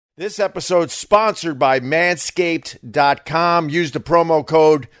This episode's sponsored by Manscaped.com. Use the promo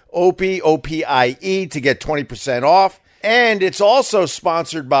code OPIE, O-P-I-E, to get 20% off. And it's also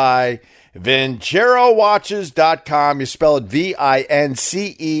sponsored by VinceroWatches.com. You spell it V-I-N-C-E-R-O.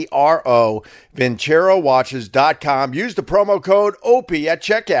 VinceroWatches.com. Use the promo code OPIE at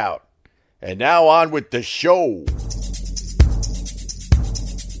checkout. And now on with the show.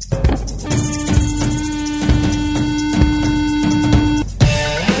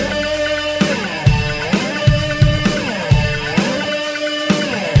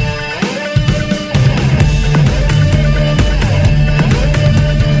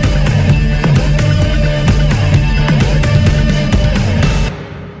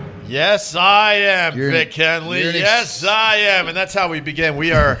 Yes, I am, Vic Henley. Yes, I am. And that's how we begin.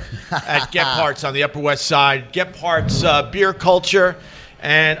 We are at Gephardt's on the Upper West Side. Gephardt's beer culture.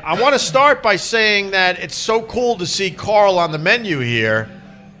 And I want to start by saying that it's so cool to see Carl on the menu here.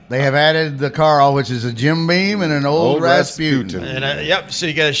 They have added the Carl, which is a Jim Beam and an Old Rasputin. And, yep, so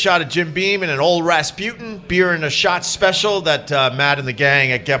you get a shot of Jim Beam and an Old Rasputin, beer and a shot special that Matt and the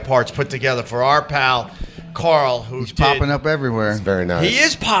gang at Gephardt's put together for our pal Carl, he's popping up everywhere. It's very nice. He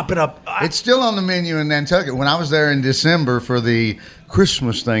is popping up. It's still on the menu in Nantucket. When I was there in December for the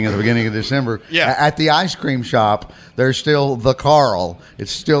Christmas thing at the beginning of December, at the ice cream shop, there's still the Carl.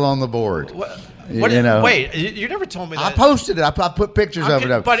 It's still on the board. Wait, you never told me that. I posted it. I put pictures of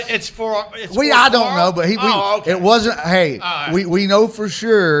it up. But it's for. I don't know, but okay. It wasn't. Hey, right. we know for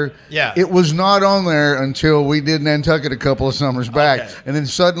sure. Yeah. It was not on there until we did Nantucket a couple of summers back, and then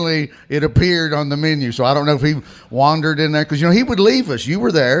suddenly it appeared on the menu. So I don't know if he wandered in there because he would leave us. You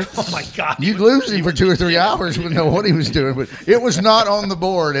were there. Oh my God! You'd lose him for 2 or 3 hours. We know what he was doing, but it was not on the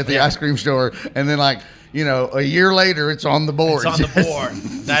board at the ice cream store, and then a year later, it's on the board. It's on the board.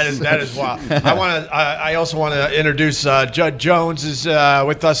 That is wild. I also want to introduce Judd Jones is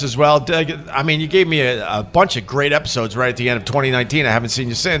with us as well. I mean, you gave me a bunch of great episodes right at the end of 2019. I haven't seen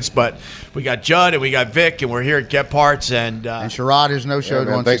you since, but we got Judd and we got Vic, and we're here at Gephardt's and Sherrod is no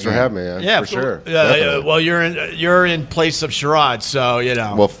show. Thanks for having me. For sure. Well, you're in place of Sherrod, so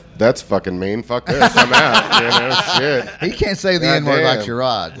Well, that's fucking mean. Fuck this. I'm out. Shit. He can't say the N-word like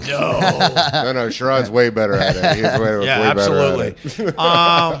Sherrod. No. No. Sherrod's way better at it. He's way absolutely. better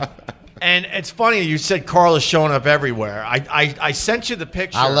at it. And it's funny you said Carl is showing up everywhere. I sent you the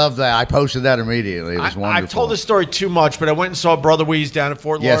picture. I love that. I posted that immediately. It was wonderful. I've told this story too much, but I went and saw Brother Weeze down in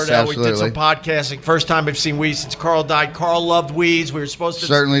Fort Lauderdale. Absolutely. We did some podcasting. First time I've seen Weeze since Carl died. Carl loved Weeze. We were supposed to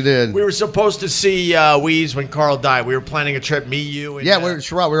certainly did. We were supposed to see Weeze when Carl died. We were planning a trip, me, you, and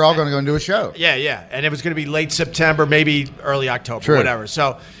Sherrod. We were all going to go and do a show. Yeah, and it was going to be late September, maybe early October, whatever.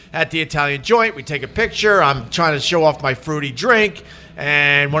 So at the Italian joint, we take a picture. I'm trying to show off my fruity drink.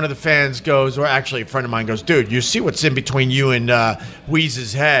 And one of the fans goes, or actually a friend of mine goes, dude, you see what's in between you and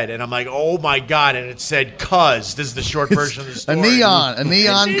Weeze's head? And I'm like, oh my God. And it said cuz. This is the short version of the story. A neon cuz.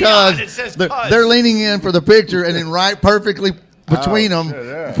 It says cuz. They're leaning in for the picture, and then perfectly between them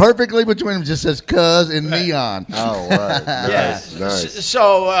just says cuz in neon. Oh, right. Nice.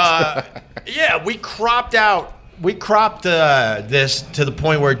 So, we cropped out. We cropped this to the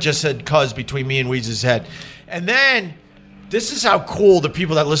point where it just said cuz between me and Weeze's head. And then this is how cool the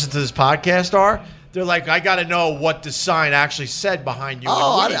people that listen to this podcast are. They're like, I got to know what the sign actually said behind you.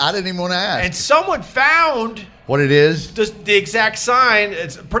 Oh, I didn't even want to ask. And someone found what it is. The exact sign.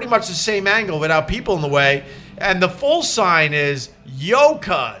 It's pretty much the same angle without people in the way. And the full sign is Yo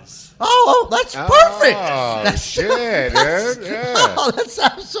Cuz. Oh, that's perfect. Oh, that's shit, dude. Yeah. That's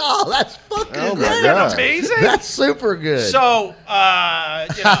fucking great. Isn't that amazing? That's super good. So,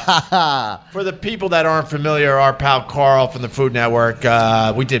 for the people that aren't familiar, our pal Carl from the Food Network,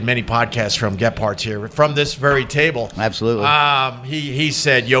 we did many podcasts from Gephardt's here, from this very table. Absolutely. He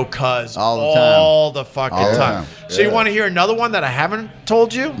said, yo, cuz, all the fucking time. So you want to hear another one that I haven't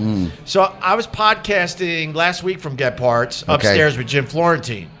told you? So I was podcasting last week from Gephardt's upstairs with Jim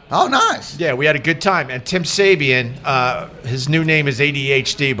Florentine. Oh, nice. Yeah, we had a good time. And Tim Sabian, his new name is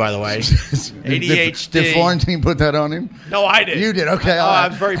ADHD, by the way. ADHD. Did Florentine put that on him? No, I did. You did? Okay. I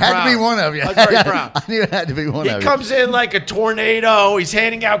was very proud. Had to be one of you. I was very proud. I knew it had to be one of you. He comes in like a tornado. He's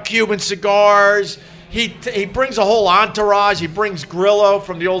handing out Cuban cigars. He brings a whole entourage. He brings Grillo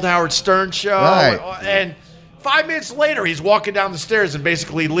from the old Howard Stern show. Right. And 5 minutes later, he's walking down the stairs and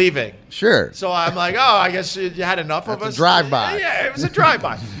basically leaving. Sure. So I'm like, oh, I guess you had enough of us. A drive-by. Yeah, it was a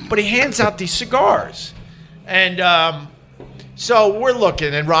drive-by. But he hands out these cigars. And so we're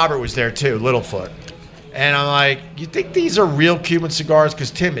looking, and Robert was there too, Littlefoot. And I'm like, you think these are real Cuban cigars? Because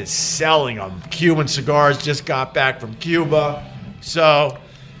Tim is selling them. Cuban cigars, just got back from Cuba. So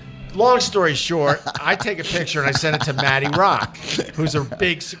long story short, I take a picture and I send it to Matty Rock, who's a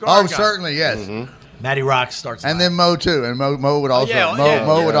big cigar guy. Certainly, yes. Mm-hmm. Matty Rock starts. And then Mo too, and Mo would also.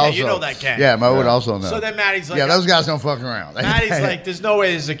 Mo would also. You know that gang. Yeah, Mo would also know. So then Matty's like, yeah, those guys don't fuck around. Matty's like, there's no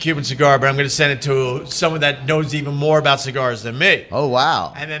way this is a Cuban cigar, but I'm going to send it to someone that knows even more about cigars than me. Oh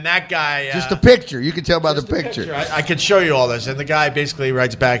wow! And then that guy, just a picture. You can tell by the picture. I could show you all this, and the guy basically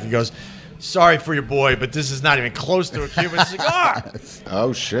writes back and goes, "Sorry for your boy, but this is not even close to a Cuban cigar."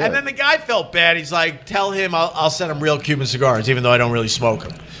 Oh shit! And then the guy felt bad. He's like, "Tell him I'll send him real Cuban cigars, even though I don't really smoke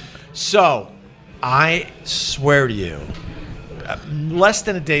them." So. I swear to you, less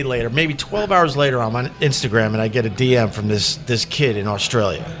than a day later, maybe 12 hours later, I'm on Instagram and I get a DM from this kid in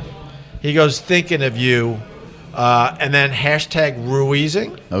Australia. He goes, thinking of you, and then hashtag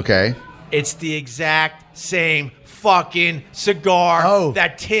Ruizing. Okay. It's the exact same fucking cigar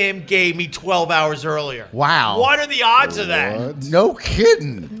that Tim gave me 12 hours earlier. Wow. What are the odds of that? No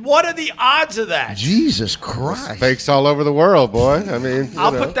kidding. What are the odds of that? Jesus Christ. Fakes all over the world, boy. I mean,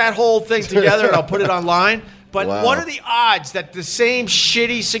 I'll put that whole thing together and I'll put it online. But what are the odds that the same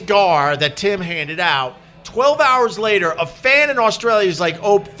shitty cigar that Tim handed out, 12 hours later, a fan in Australia is like,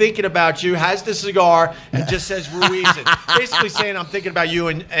 oh, thinking about you, has the cigar, and just says Ruizing. Basically saying, I'm thinking about you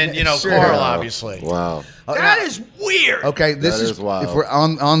and Carl, obviously. Wow. That is weird. Okay, this is wild. If we're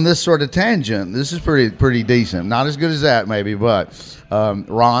on this sort of tangent, this is pretty decent. Not as good as that, maybe, but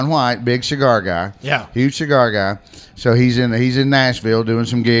Ron White, big cigar guy. Yeah. Huge cigar guy. So he's in Nashville doing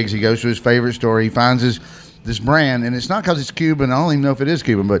some gigs. He goes to his favorite store. He finds this brand, and it's not because it's Cuban. I don't even know if it is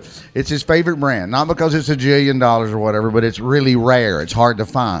Cuban, but it's his favorite brand. Not because it's $1 jillion or whatever, but it's really rare. It's hard to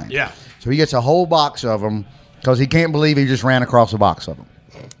find. Yeah. So he gets a whole box of them because he can't believe he just ran across a box of them.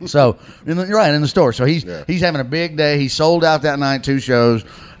 So you're right in the store. So he's having a big day. He sold out that night, 2 shows,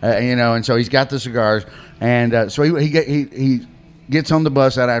 and so he's got the cigars, and so he gets on the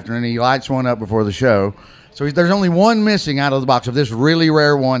bus that afternoon. He lights one up before the show. So there's only one missing out of the box of this really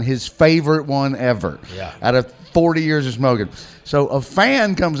rare one, his favorite one ever. Yeah. Out of 40 years of smoking. So a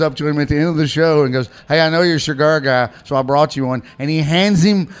fan comes up to him at the end of the show and goes, "Hey, I know you're a cigar guy, so I brought you one." And he hands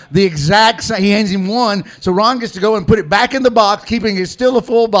him the exact same. He hands him one, so Ron gets to go and put it back in the box, keeping it still a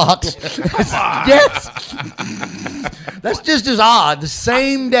full box. Yes. That's just as odd. The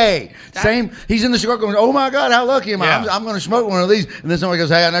same day. He's in the cigar going, "Oh my God, how lucky am I? Yeah. I'm going to smoke one of these." And then somebody goes,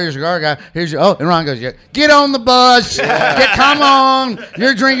 "Hey, I know you're a cigar guy. Here's your." And Ron goes, "Yeah, get on the bus. Come on.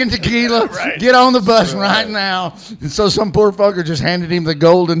 You're drinking tequila. Right. Get on the bus right now." And so some poor fucker just handed him the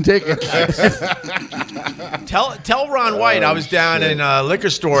golden ticket. Tell Ron White I was down in a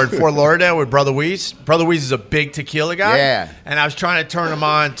liquor store in Fort Lauderdale with Brother Weiss. Brother Weiss is a big tequila guy. Yeah. And I was trying to turn him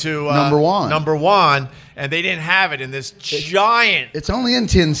on to Number One. And they didn't have it in this giant. It's only in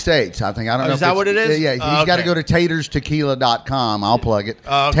 10 states, I think. I don't know. Is that what it is? Yeah. He's got to go to taterstequila.com. I'll plug it.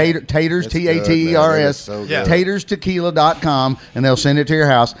 Taters, T-A-T-E-R-S. So yeah. Taterstequila.com, and they'll send it to your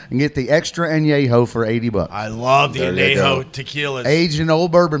house and get the extra añejo for $80. I love the añejo tequilas. Aged in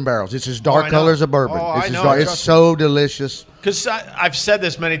old bourbon barrels. It's as dark color as a bourbon. Oh, It's so delicious. Because I've said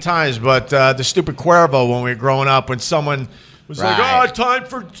this many times, but the stupid Cuervo when we were growing up, when someone was like, time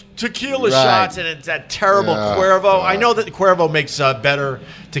for tequila shots, and it's that terrible Cuervo. God. I know that Cuervo makes better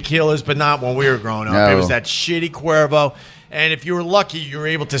tequilas, but not when we were growing up. No. It was that shitty Cuervo. And if you were lucky, you were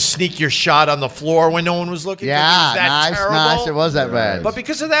able to sneak your shot on the floor when no one was looking. Yeah, it was that nice. It was that bad. But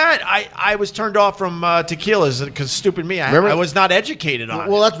because of that, I was turned off from tequilas because stupid me. I was not educated on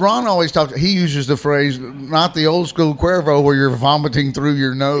it. Well, that's Ron always talks. He uses the phrase, not the old school Cuervo where you're vomiting through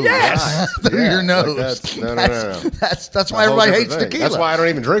your nose. Yes. Through your nose. Like that's why everybody hates tequila. That's why I don't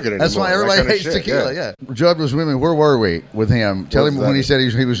even drink it anymore. That's why everybody hates tequila, yeah. Judd was with me. Where were we with him? Tell him when he said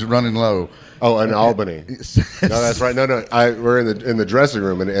he was running low. Oh, in Albany. No, that's right. No. We're in the dressing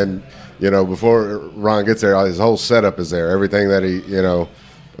room, and before Ron gets there, his whole setup is there. Everything that a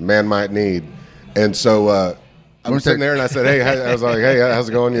man might need. And so I'm sitting there, and I said, "Hey," I was like, "Hey, how's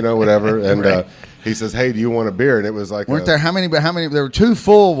it going?" Whatever. And he says, "Hey, do you want a beer?" And it was like, weren't there how many? There were 2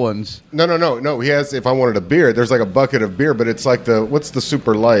 full ones. No. He asked if I wanted a beer. There's like a bucket of beer, but it's like what's the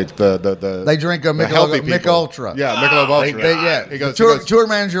super light? The they drink a Michelob Ultra. Yeah, Michelob Ultra. He goes, tour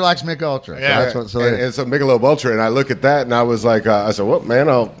manager likes Michelob Ultra. Yeah, and so Michelob Ultra, and I look at that, and I was like, I said, "Well, man,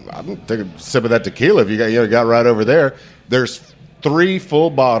 I'll take a sip of that tequila if you got right over there." There's 3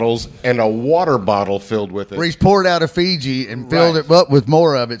 full bottles and a water bottle filled with it. Where he's poured out a Fiji and filled it up with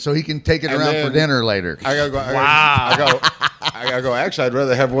more of it so he can take it around for dinner later. I gotta go. Actually, I'd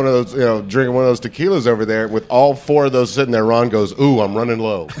rather have one of those, drinking one of those tequilas over there with all 4 of those sitting there. Ron goes, "Ooh, I'm running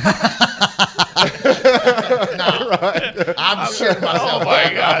low." Right. I'm shitting myself. Oh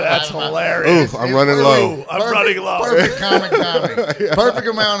my God, that's hilarious. Oof, I'm running low. I'm running low. Perfect comic timing. Perfect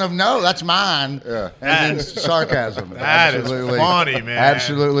amount of no, that's mine. Yeah. And then sarcasm. That is funny, man.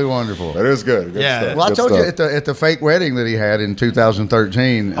 Absolutely wonderful. That is good. Good Yeah. stuff. Well, I Good told you stuff. at the fake wedding that he had in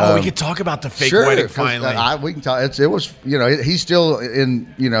 2013. We could talk about the fake sure, wedding 'cause, finally. we can talk. It was, he's still in,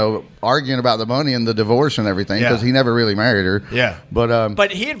 arguing about the money and the divorce and everything because Yeah. he never really married her. Yeah.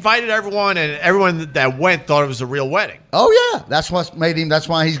 But he invited everyone, and everyone that went thought it was a real wedding. oh yeah, that's what made him. That's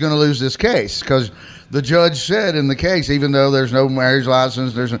why he's going to lose this case because the judge said in the case, even though there's no marriage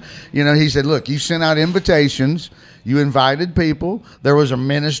license, he said, look, you sent out invitations. You invited people. There was a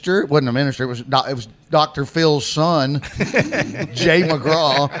minister. It wasn't a minister. It was Dr. Phil's son, Jay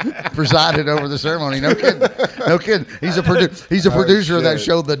McGraw, presided over the ceremony. No kidding. He's a producer of that shit.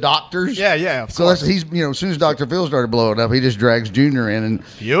 show, The Doctors. Yeah. Of So course. he's as soon as Dr. Phil started blowing up, he just drags Junior in and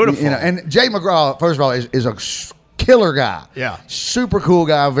Beautiful. And Jay McGraw, first of all, is a killer guy. Yeah. Super cool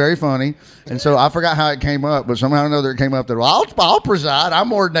guy, very funny. And so I forgot how it came up, but somehow or another it came up that I'll preside.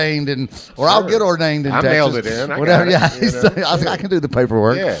 I'm ordained I'll get ordained in I Texas. mailed it in. I Whatever. got it, Yeah. I can do the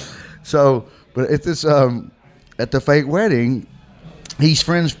paperwork. Yeah. So, but at this at the fake wedding,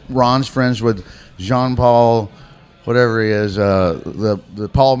 Ron's friends with Jean-Paul, whatever he is, the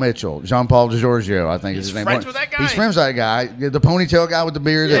Paul Mitchell, Jean-Paul DiGiorgio, I think is his name. friends with that guy? He's friends with that guy, the ponytail guy with the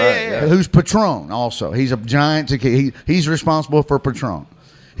beard. Yeah. Who's Patron also. He's a giant tequila. He's responsible for Patron.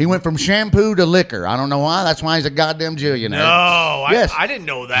 He went from shampoo to liquor. I don't know why. That's why he's a goddamn billionaire. No, Yes. I didn't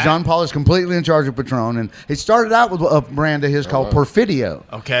know that. Jean Paul is completely in charge of Patron, and it started out with a brand of his called Perfidio,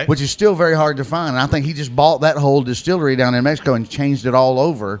 Okay. which is still very hard to find. And I think he just bought that whole distillery down in Mexico and changed it all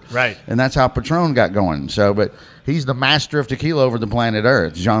over. Right. And that's how Patron got going. So, but he's the master of tequila over the planet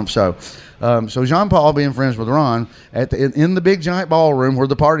Earth. So Jean Paul being friends with Ron in the big giant ballroom where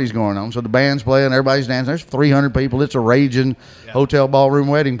the party's going on. So the band's playing, everybody's dancing. There's 300 people. It's a raging hotel ballroom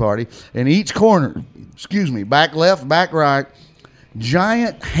wedding party. In each corner, back left, back right,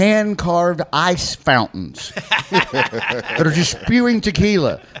 giant hand-carved ice fountains that are just spewing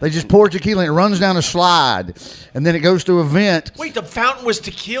tequila. They just pour tequila and it runs down a slide, and then it goes to a vent. Wait, the fountain was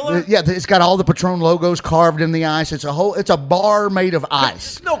tequila? Yeah, it's got all the Patron logos carved in the ice. It's a bar made of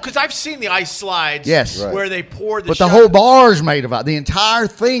ice. No, because I've seen the ice slides. Yes. where they pour the. But the shot. whole bar is made of ice. The entire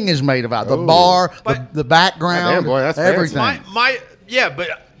thing is made of ice. The bar, But- the background, Damn, boy, that's fancy. everything.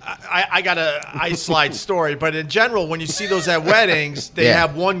 But I got a ice slide story. But in general, when you see those at weddings, they Yeah.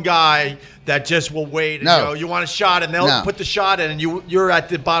 have one guy that just will wait and No. go, you want a shot, and they'll No. put the shot in, and you're at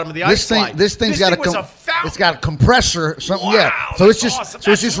the bottom of the ice slide. This thing's got was a fountain. it's got a compressor, something. Wow, Yeah, so it's that's just awesome.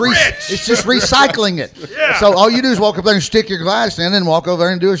 so it's That's just rich. it's just recycling it. Yeah. So all you do is walk up there and stick your glass in, and walk over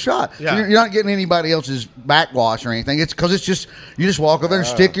there and do a shot. So Yeah. you're not getting anybody else's backwash or anything. It's because you just walk over there and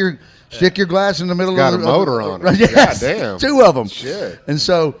stick your glass in the middle Got of a motor on it. Yes, Goddamn. 2 of them. Shit. And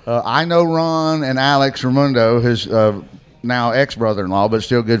so I know Ron and Alex Ramundo, his now ex-brother-in-law, but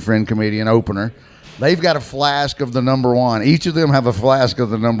still good friend, comedian, opener. They've got a flask of the number one. Each of them have a flask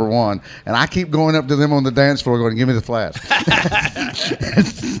of the number one. And I keep going up to them on the dance floor going, give me the flask.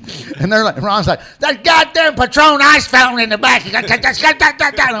 And they're like, Ron's like, that goddamn Patron ice fountain in the back. You got to take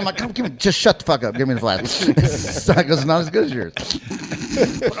that. And I'm like, come, just shut the fuck up. Give me the flask. Because it's not as good as yours.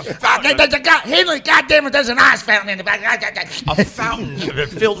 Henry, goddamn it, there's an ice fountain in the back. a fountain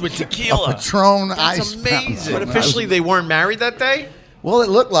filled with tequila. Patron That's ice amazing. fountain. But officially, they weren't married that day? Well, it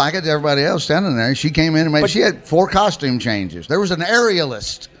looked like it to everybody else standing there. She came in and she had 4 costume changes. There was an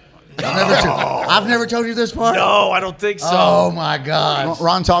aerialist. I've never told you this part. No, I don't think so. Oh my God!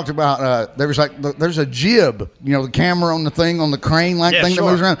 Ron talked about there's a jib, the camera on the thing on the crane thing that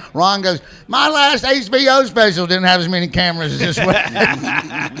moves around. Ron goes, my last HBO special didn't have as many cameras as this one.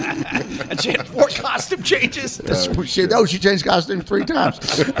 And she had 4 costume changes. She changed costumes 3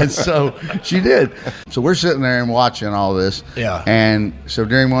 times, and so she did. So we're sitting there and watching all this. Yeah. And so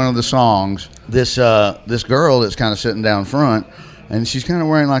during one of the songs, this girl that's kind of sitting down front. And she's kind of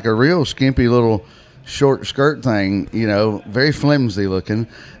wearing like a real skimpy little short skirt thing, very flimsy looking.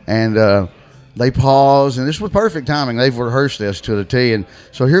 And they pause, and this was perfect timing. They've rehearsed this to the T. And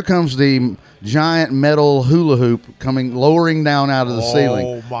so here comes the giant metal hula hoop lowering down out of the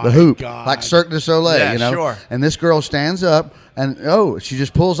ceiling. My the hoop, God. like Cirque du Soleil, Yeah, sure. And this girl stands up, and she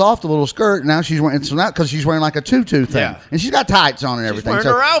just pulls off the little skirt. Now she's wearing, so not because she's wearing like a tutu thing, Yeah. and she's got tights on and everything. wearing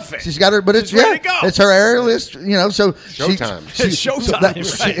her outfit. She's got her, but it's ready to go. it's her airlist, So Showtime. It's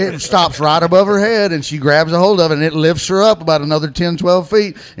showtime, right. it stops right above her head, and she grabs a hold of it, and it lifts her up about another 10, 12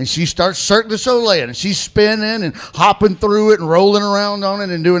 feet, and she starts Cirque du Soleil, and she's spinning and hopping through it and rolling around on it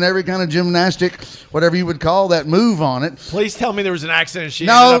and doing every kind of gymnastics gymnastic, whatever you would call that move on it. Please tell me there was an accident and she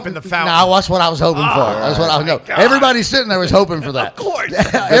ended up in the fountain. No, that's what I was hoping for. That's what I was hoping. Everybody sitting there was hoping for that. Of course.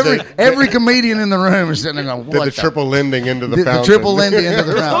 every comedian in the room is sitting there going, what Did the triple landing into the fountain. The triple landing into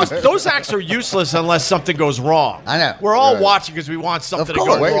the fountain. Those acts are useless unless something goes wrong. I know. We're all watching because we want something to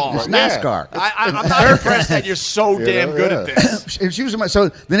go wrong. It's NASCAR. I'm not impressed that you're so damn good at this. And she was so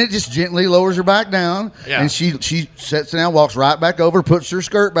then it just gently lowers her back down, and she sits down, walks right back over, puts her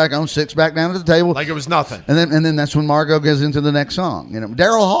skirt back on, sits back down at the table like it was nothing. And then that's when Margot goes into the next song.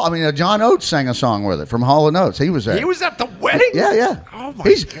 Daryl Hall. John Oates sang a song with it from Hall & Oates. He was there. He was at the wedding. Yeah. Oh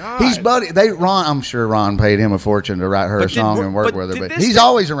my God. He's buddy. I'm sure Ron paid him a fortune to write her a song and work with her. But he's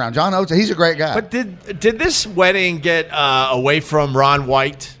always around. John Oates. He's a great guy. But did this wedding get away from Ron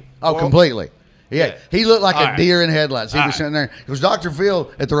White? Oh, completely. Yeah, he looked like a deer in headlights. He was sitting there. It was Dr.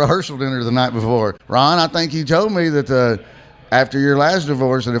 Phil at the rehearsal dinner the night before. Ron, I think you told me that after your last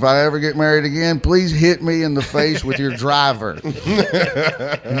divorce, that if I ever get married again, please hit me in the face with your driver.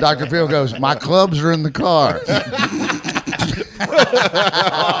 And Dr. Phil goes, my clubs are in the car.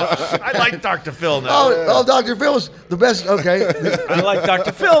 I like Dr. Phil now. Oh, Dr. Phil's the best. Okay. I like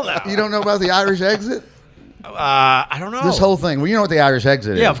Dr. Phil now. You don't know about the Irish exit? I don't know. This whole thing. Well, you know what the Irish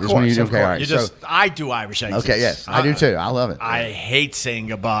exit is. Yeah, of course. All right. I do Irish exits. Okay, yes. I do too. I love it. I hate saying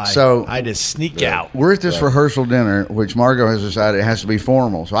goodbye. So I just sneak out. We're at this rehearsal dinner, which Margot has decided it has to be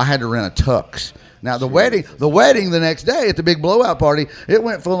formal. So I had to rent a tux. Now the wedding the next day at the big blowout party, it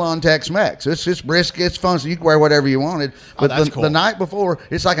went full on Tex-Mex. It's just brisket, it's fun, so you can wear whatever you wanted. But the night before,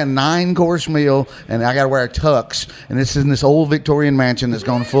 it's like a 9-course meal, and I got to wear a tux, and it's in this old Victorian mansion that's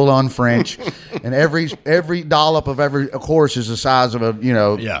gone full on French, and every dollop of every course is the size of a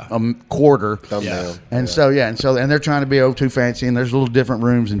quarter. Thumbnail. And so they're trying to be too fancy, and there's little different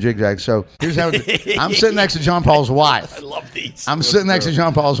rooms and jig-jags. So here's how I'm sitting next to John Paul's wife. I love these. I'm sitting next to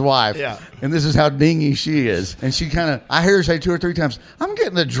John Paul's wife. Yeah. And this is how dingy she is. And she I hear her say 2 or 3 times, I'm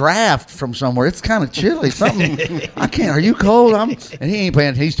getting a draft from somewhere. It's kind of chilly. Something, I can't, are you cold? And he ain't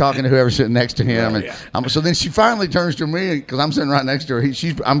paying. He's talking to whoever's sitting next to him. So then she finally turns to me, because I'm sitting right next to her.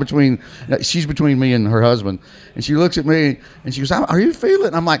 She's between me and her husband. And she looks at me and she goes, are you feeling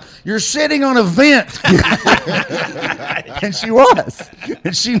it? I'm like, you're sitting on a vent. And she was.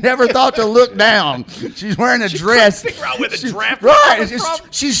 And she never thought to look down. She's wearing a dress. Figure out where the draft right.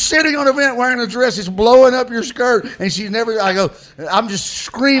 She's sitting on a vent wearing a dress. It's blowing up your skirt. And I'm just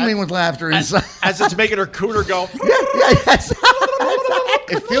screaming with laughter inside. As it's making her cooter go. Yes.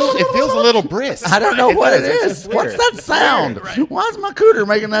 It feels a little brisk. I don't know what it is. What's that sound? Right. Why is my cooter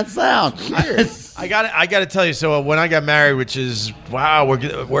making that sound? I got to tell you. So when I got married, which is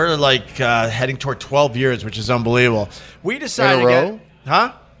we're like heading toward 12 years, which is unbelievable. We decided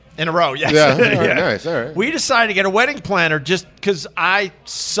in a row, yes. Yeah, all right, nice, all right. We decided to get a wedding planner just because I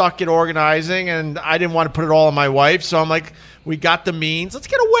suck at organizing and I didn't want to put it all on my wife. So I'm like, we got the means. Let's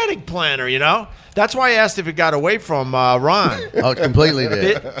get a wedding planner, That's why I asked if it got away from Ron. Oh, it completely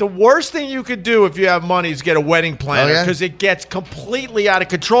did. The worst thing you could do if you have money is get a wedding planner because it gets completely out of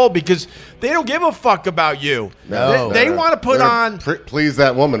control because they don't give a fuck about you. No. They want to put on... please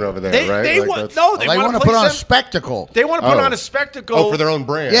that woman over there, right? They want to put on a spectacle. They want to put on a spectacle. For their own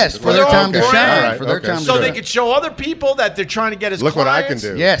brand. Yes, for their time to shine. Right, for their time so they could show other people that they're trying to get as Look clients. what I can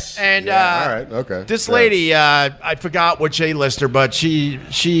do. Yes. And all right, okay. This lady, I forgot which A-lister, but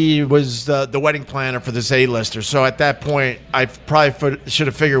she was the wedding planner for this A-lister. So at that point, I probably should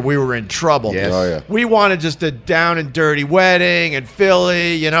have figured we were in trouble. Yes. Oh, yeah. We wanted just a down and dirty wedding in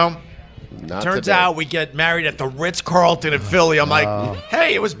Philly, Turns out we get married at the Ritz-Carlton in Philly. I'm like,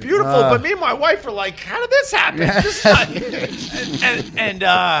 hey, it was beautiful, but me and my wife were like, how did this happen?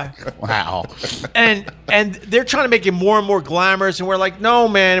 Wow. And they're trying to make it more and more glamorous, and we're like, no,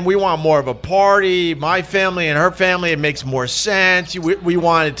 man, we want more of a party. My family and her family, it makes more sense. We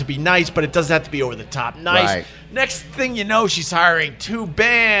want it to be nice, but it doesn't have to be over the top nice. Right. Next thing you know, she's hiring 2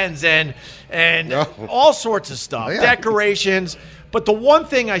 bands and all sorts of stuff, decorations. But the one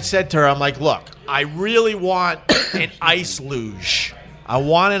thing I said to her, I'm like, look, I really want an ice luge. I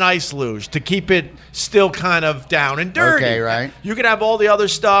want an ice luge to keep it still kind of down and dirty. Okay, right. You could have all the other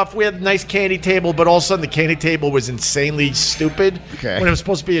stuff. We had a nice candy table, but all of a sudden the candy table was insanely stupid when it was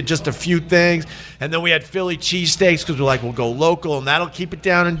supposed to be just a few things. And then we had Philly cheesesteaks because we're like, we'll go local and that'll keep it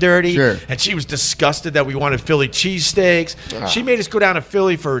down and dirty. Sure. And she was disgusted that we wanted Philly cheesesteaks. She made us go down to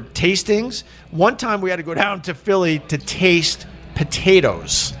Philly for tastings. One time we had to go down to Philly to taste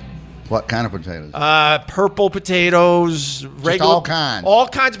potatoes. What kind of potatoes? Purple potatoes, regular, all kinds. all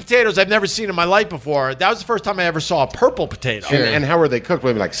kinds of potatoes I've never seen in my life before. That was the first time I ever saw a purple potato. Sure. And how are they cooked?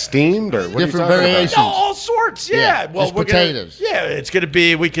 Maybe like steamed or what Different are you talking variations. No, all sorts. Yeah. Well, just we're potatoes. It's gonna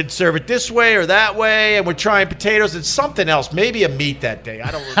be. We could serve it this way or that way, and we're trying potatoes and something else. Maybe a meat that day.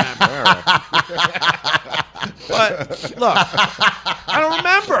 I don't remember. But look, I don't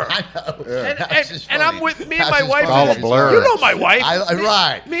remember. I know. And I'm with me and my wife. All a blur. You know my wife.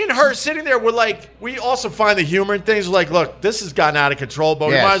 Right. Me and her sitting there, we're like, we also find the humor in things. We're like, look, this has gotten out of control, but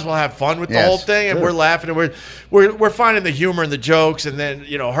we Yes. might as well have fun with the Yes. whole thing. And we're laughing, and we're finding the humor and the jokes. And then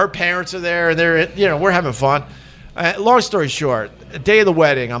her parents are there, and we're having fun. Long story short, the day of the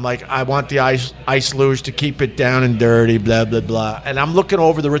wedding, I'm like, I want the ice luge to keep it down and dirty, blah, blah, blah. And I'm looking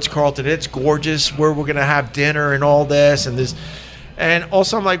over the Ritz-Carlton. It's gorgeous where we're going to have dinner and all this and this. And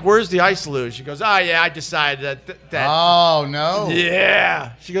also I'm like, where's the ice luge? She goes, oh, yeah, I decided that. Oh, no.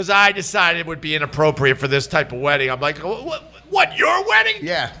 Yeah. She goes, I decided it would be inappropriate for this type of wedding. I'm like, what, your wedding?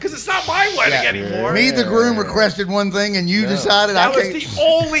 Yeah. Because it's not my wedding anymore. Me, the groom, requested one thing, and you decided That I was can't. the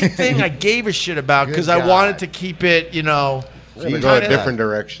only thing I gave a shit about because I God. wanted to keep it, We're gonna go a different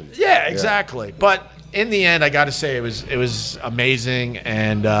direction. Yeah, exactly. But in the end, I got to say it was amazing,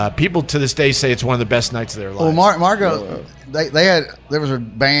 and people to this day say it's one of the best nights of their lives. Well, Margot, there was a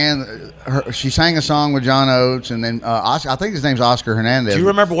band. She sang a song with John Oates, and then I think his name's Oscar Hernandez. Do you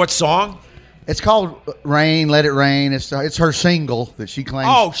remember what song? It's called "Rain, Let It Rain." It's her single that she claims.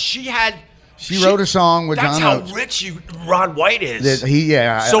 Oh, she wrote a song with that's John Oates. how rich Ron White is.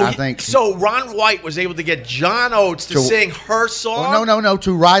 I think. So Ron White was able to get John Oates to sing her song. Oh, no,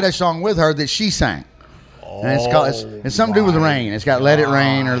 to write a song with her that she sang. And it's called. It's something to do with the rain. It's got "Let It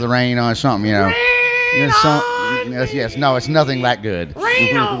Rain" or "The Rain" on something. Yes. No, it's nothing that good.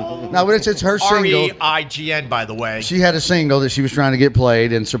 No, but it's her single. REIGN, by the way. She had a single that she was trying to get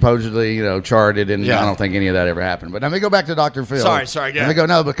played and supposedly, charted, and Yeah. I don't think any of that ever happened. But let me go back to Dr. Phil. Sorry, go Let me go.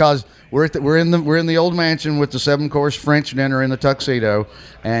 No, because we're in the old mansion with the 7-course French dinner in the tuxedo,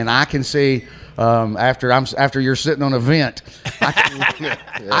 and I can see. After you're sitting on a vent,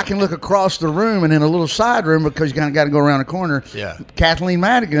 I can look across the room and in a little side room because you kind of got to go around the corner. Yeah. Kathleen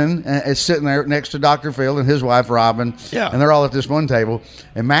Madigan is sitting there next to Dr. Phil and his wife Robin. Yeah. And they're all at this one table.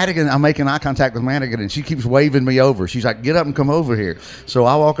 And Madigan, I'm making eye contact with Madigan, and she keeps waving me over. She's like, "Get up and come over here." So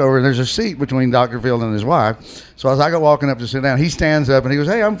I walk over, and there's a seat between Dr. Phil and his wife. So as I go walking up to sit down, he stands up and he goes,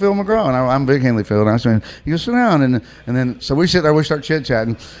 "Hey, I'm Phil McGraw, and I'm Big Henley Phil." And I said, "He goes, sit down." And then so we sit there, we start chit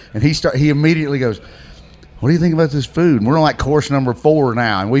chatting, and he immediately goes, "What do you think about this food?" And we're on like course number 4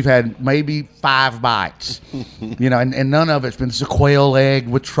 now, and we've had maybe 5 bites, and none of it's been a quail egg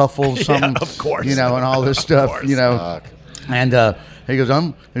with truffles, something, of course, and all this stuff, And he goes,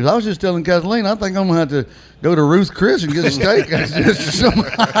 I was just telling Kathleen, I think I'm gonna have to go to Ruth Chris and get a steak. He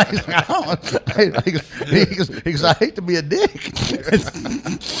goes, I hate to be a dick.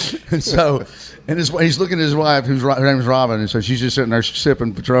 And he's looking at his wife, her name is Robin, and so she's just sitting there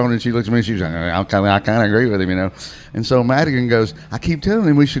sipping Patron, and she looks at me, and she's like, I kind of agree with him, And so Madigan goes, I keep telling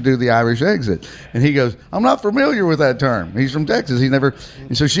him we should do the Irish exit, and he goes, I'm not familiar with that term. He's from Texas.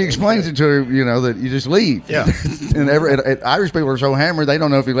 And so she explains it to her, that you just leave. Yeah. And Irish people are so hammered they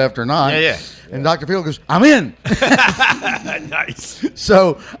don't know if he left or not. Yeah. And Dr. Phil goes, I'm in. Nice.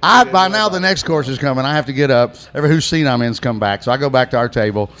 So by now the next course is coming. I have to get up. Everybody who's seen I'm in's come back. So I go back to our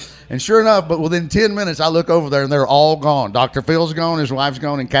table. And sure enough, but within 10 minutes, I look over there, and they're all gone. Dr. Phil's gone, his wife's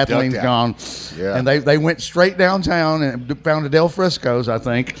gone, and Kathleen's gone. Yeah. And they went straight downtown and found a Del Frisco's, I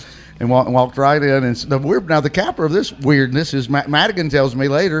think, and walked right in. And now the capper of this weirdness is Madigan tells me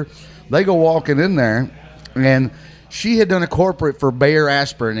later, they go walking in there, and she had done a corporate for Bayer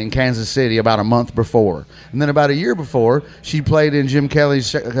Aspirin in Kansas City about a month before. And then about a year before, she played in Jim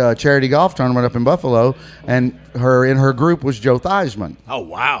Kelly's charity golf tournament up in Buffalo, and in her group was Joe Theismann. Oh,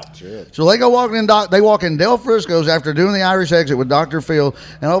 wow. Shit. So they go walking in. They walk in Del Frisco's after doing the Irish exit with Dr. Phil,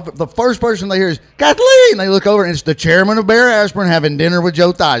 and the first person they hear is Kathleen. They look over, and it's the chairman of Bayer Aspirin having dinner with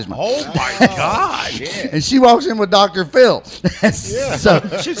Joe Theismann. Oh my God! And she walks in with Dr. Phil. So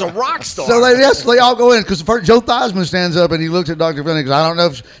she's a rock star. So they all go in because first Joe Theismann stands up and he looks at Dr. Phil and he goes, I don't know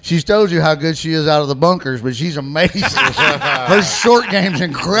if she's told you how good she is out of the bunkers, but she's amazing. Her short game's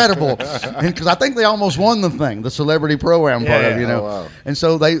incredible. Because I think they almost won the thing. thing, the celebrity pro-am part of it, you know. Oh, wow. And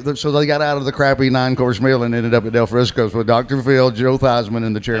so they got out of the crappy 9-course meal and ended up at Del Frisco's with Dr. Phil, Joe Theismann,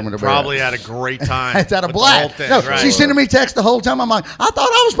 and the chairman of Probably had a great time. It's out of with the black. whole thing, No, right. she's sending me text the whole time. I'm like, I thought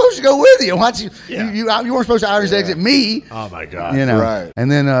I was supposed to go with you. Why'd you weren't supposed to Irish exit me. Oh my God. You know. Right. And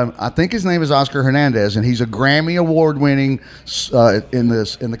then I think his name is Oscar Hernandez, and he's a Grammy Award-winning in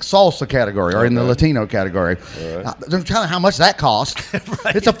the salsa category or in the Latino category. They're telling how much that cost.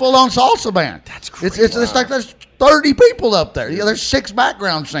 Right. It's a full-on salsa band. That's It's like there's 30 people up there. Yeah, there's 6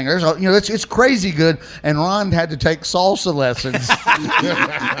 background singers. You know, it's crazy good. And Ron had to take salsa lessons.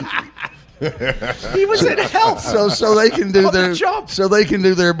 He was in health. So they can do On the their jump. so they can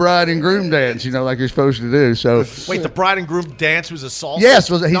do their bride and groom dance, you know, like you're supposed to do. So Wait, the bride and groom dance was a salsa Yes,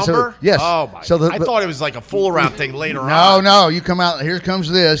 number? yes. Oh my! So I thought it was like a fool around thing later No, on. no, you come out. Here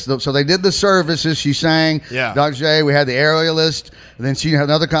comes this. So they did the services. She sang. Yeah. Dr. J. We had the aerialist. And then she had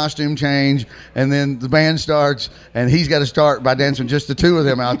another costume change. And then the band starts. And he's got to start by dancing just the two of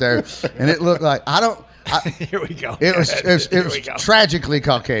them out there. And it looked like Here we go. It was Here we go. tragically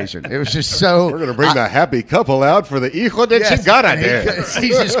Caucasian. It was just so. We're gonna bring the happy couple out for the hijo de Yes, chingada he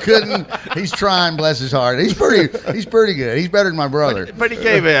dance. just couldn't. He's trying, bless his heart. He's pretty good. He's better than my brother. But he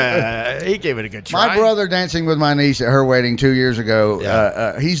gave it a good try. My brother dancing with my niece at her wedding 2 years ago.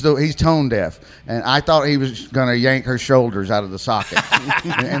 He's tone deaf, and I thought he was going to yank her shoulders out of the socket.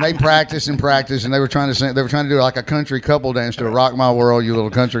 And they practiced, and they were trying to sing. They were trying to do like a country couple dance to "Rock My World, You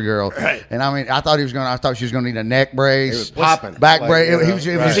Little Country Girl." Right. And I mean, I thought she was going to need a neck brace, It was popping. back Like, brace. you know, Was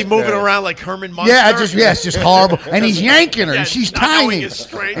Was he right. moving Yeah. around like Herman Munster? Yeah, just horrible. And he's yanking her, Yeah, and she's not knowing tiny, his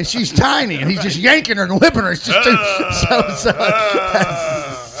strength. and she's tiny, and he's just yanking her and whipping her. It's just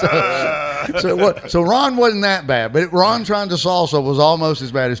so Ron wasn't that bad, but Ron trying to salsa was almost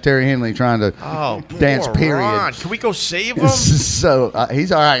as bad as Terry Henley trying to dance. Poor Period. Ron. Can we go save him? So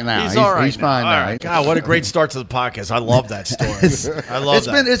he's all right now. He's all right. He's fine All now. right. God, what a great start to the podcast. I love that story. I love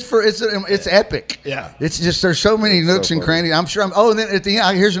that. It's epic. Yeah. It's just there's so many nooks and funny. crannies. I'm sure. And then at the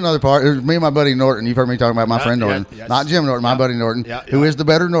end, here's another part. There's me and my buddy Norton. You've heard me talking about my friend yeah, Norton, yes. not Jim Norton. My buddy Norton, Yeah, who yeah. is the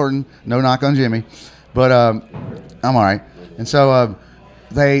better Norton. No knock on Jimmy, but I'm all right. And so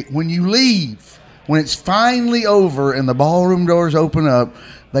when you leave, when it's finally over and the ballroom doors open up,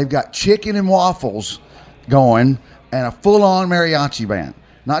 they've got chicken and waffles going and a full-on mariachi band.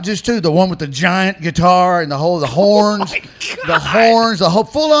 Not just two, the one with the giant guitar and the horns, the whole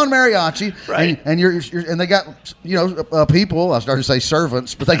full-on mariachi, Right. and and they got people. I started to say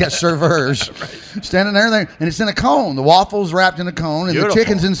servants, but they got servers standing there, and it's in a cone. The waffles wrapped in a cone, and Beautiful. the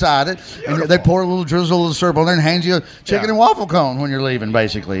chicken's inside it, and they pour a little drizzle of the syrup on there and hand you a chicken and waffle cone when you're leaving,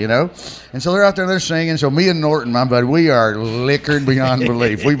 basically, And so they're out there, they're singing. So me and Norton, my buddy, we are liquored beyond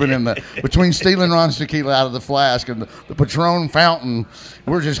belief. We've been between stealing Ron's tequila out of the flask and the Patron fountain.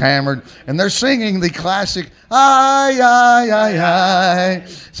 We're just hammered, and they're singing the classic "Ay ay ay ay."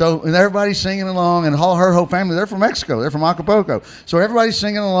 So and everybody's singing along, and her whole family, they're from Mexico, they're from Acapulco. So everybody's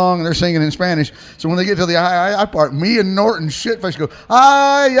singing along, and they're singing in Spanish. So when they get to the "ay ay ay" part, me and Norton shitface go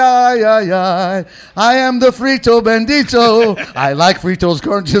 "Ay ay ay ay." I am the frito bendito. I like fritos,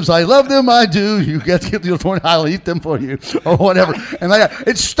 corn chips. I love them. I do. You get to the point. I'll eat them for you, or whatever. And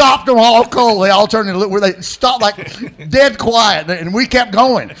it stopped them all cold. They all turned into where they stopped like dead quiet, and we kept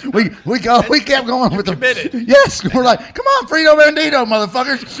going. We kept going with the committed. Yes, we're like, come on, Frito Bandito,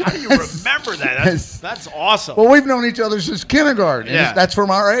 motherfuckers. How do you remember that? That's awesome. Well, we've known each other since kindergarten. Yeah. That's from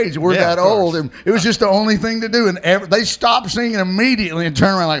our age. We're Yeah, that of course. old, and it was just the only thing to do. And they stopped singing immediately and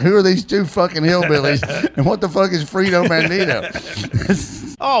turned around like, who are these two fucking hillbillies? And what the fuck is Frito Bandito?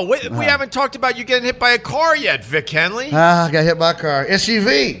 Oh, we haven't talked about you getting hit by a car yet, Vic Henley. I got hit by a car.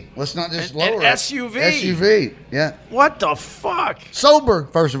 SUV. Let's not just lower it. SUV? SUV. Yeah. What the fuck? Sober,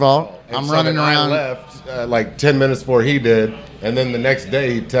 first of all. And I'm so running then around. I left like 10 minutes before he did, and then the next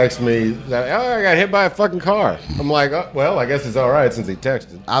day he texted me that, "Oh, I got hit by a fucking car." I'm like, "Oh, well, I guess it's all right since he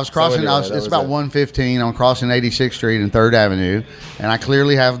texted." I was crossing. So anyway, that it's was about it. 1:15. I'm crossing 86th Street and 3rd Avenue, and I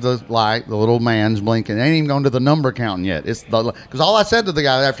clearly have the light. The little man's blinking. It ain't even going to the number counting yet. It's because all I said to the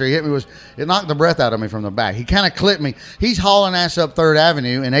guy after he hit me was, it knocked the breath out of me from the back. He kind of clipped me. He's hauling ass up 3rd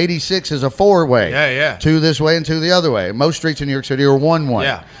Avenue, and 86 is a 4-way. Yeah. Two this way and two the other way. Most streets in New York City are 1-way.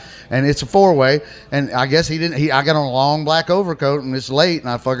 Yeah. And it's a 4-way, and I guess he didn't. I got on a long black overcoat, and it's late, and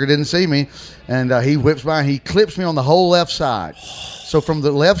I fucker didn't see me, and he whips by, and he clips me on the whole left side, so from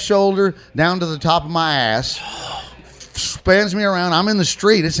the left shoulder down to the top of my ass, spins me around. I'm in the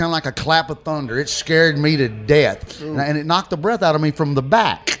street. It sounded like a clap of thunder. It scared me to death, and it knocked the breath out of me from the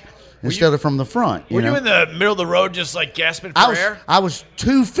back. instead of from the front. Were you in the middle of the road just like gasping for air? I was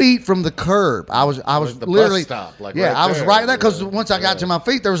 2 feet from the curb. I was the literally bus stop, like yeah. right I was there. right there because once I got to my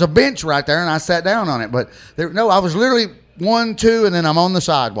feet, there was a bench right there, and I sat down on it. But I was literally 1, 2, and then I'm on the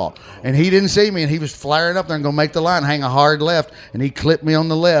sidewalk. And he didn't see me, and he was flaring up there and going to make the line, hang a hard left, and he clipped me on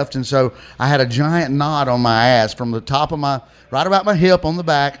the left. And so I had a giant knot on my ass from the top of right about my hip on the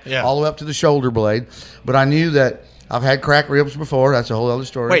back, all the way up to the shoulder blade. But I knew that I've had cracked ribs before. That's a whole other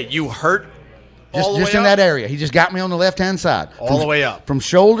story. Wait, you hurt just in that area. He just got me on the left-hand side. All the way up. From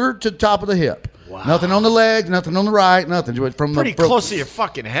shoulder to top of the hip. Wow. Nothing on the legs, nothing on the right, nothing. Pretty close to your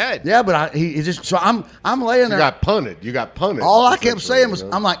fucking head. Yeah, but he just so I'm laying there. You got punted. All I kept saying was,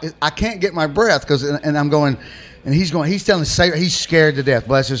 I'm like, I can't get my breath because, and I'm going, and he's telling me, he's scared to death.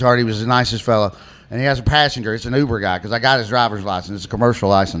 Bless his heart, he was the nicest fella, and he has a passenger. It's an Uber guy because I got his driver's license. It's a commercial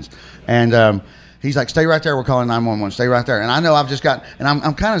license, and he's like, stay right there. We're calling 911. Stay right there. And I know I've just got, and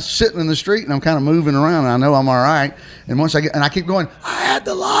I'm kind of sitting in the street and I'm kind of moving around and I know I'm all right. And once I keep going, I had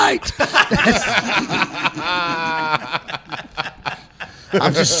the light.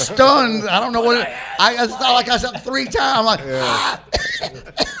 I'm just stunned. I don't know what I thought like I said 3 times. I'm like, I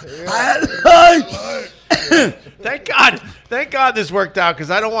had the light. Thank God this worked out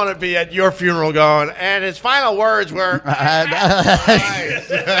because I don't want to be at your funeral going. And his final words were,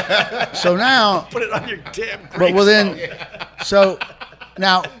 so now put it on your damn but within, so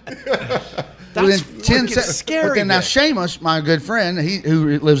now within 10 seconds. Scary. But then now Seamus, my good friend,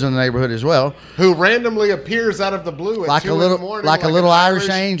 who lives in the neighborhood as well, who randomly appears out of the blue at like 2 a little, in the morning, like a little Irish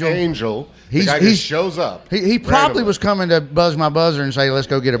angel. The guy just shows up. He probably was coming to buzz my buzzer and say, "Let's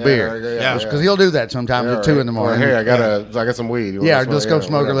go get a beer." Because he'll do that sometimes at 2 in the morning. Hey, I got some weed. Let's go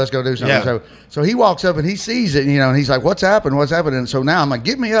smoke or let's go do something. So he walks up and he sees it, and he's like, "What's happened? What's happened?" And so now I'm like,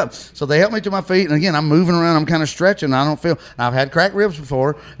 "Get me up." So they help me to my feet, and again I'm moving around. I'm kind of stretching. I don't feel. I've had cracked ribs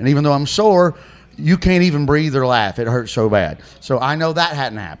before, and even though I'm sore, you can't even breathe or laugh. It hurts so bad. So I know that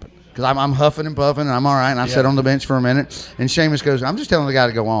hadn't happened because I'm huffing and puffing, and I'm all right. And I sat on the bench for a minute, and Seamus goes, "I'm just telling the guy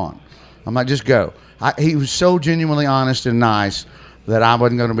to go on." I'm like, "Just go." He was so genuinely honest and nice that I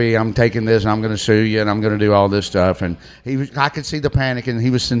wasn't going to be, I'm taking this and I'm going to sue you and I'm going to do all this stuff. And I could see the panic and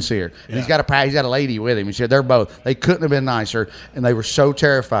he was sincere. And he's got a lady with him. He said they couldn't have been nicer. And they were so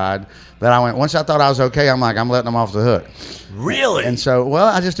terrified that I went, once I thought I was okay, I'm like, I'm letting them off the hook. Really? And so,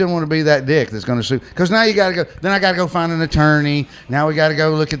 I just didn't want to be that dick that's going to sue. Because now you got to go, then I got to go find an attorney. Now we got to go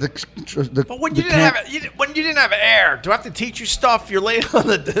look at the But when you didn't have air, do I have to teach you stuff? You're laying on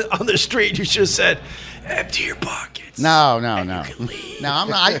the street. You should have said, empty your pockets. No. No, I'm not.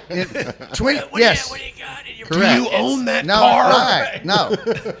 Yes. What do you got in your Do you own that no, car? Right. No.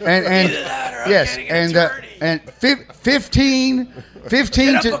 And Either that or I'm yes, getting an attorney. and 15 Get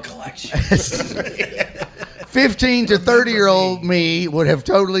to up a collection. 15 to 30-year-old me would have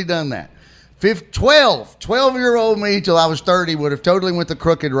totally done that. 12-year-old me till I was 30 would have totally went the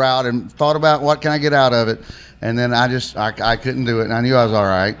crooked route and thought about what can I get out of it. And then I couldn't do it, and I knew I was all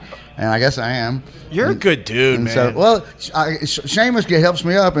right, and I guess I am. You're a good dude, And man. so, Seamus helps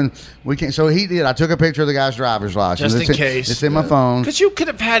me up, and we can. So he did. I took a picture of the guy's driver's license. Just in case. It's in my phone. Because you could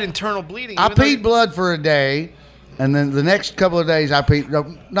have had internal bleeding. I peed blood for a day, and then the next couple of days I peed.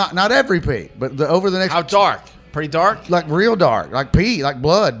 No, not every pee, but over the next. How dark? Pretty dark? Like real dark, like pee, like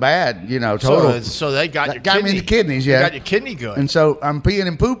blood, bad. Total. So they got your got kidney. me in the kidneys. Yeah, They got your kidney good. And so I'm peeing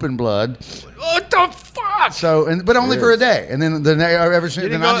and pooping blood. What the fuck? So, but only for a day, and then ever since You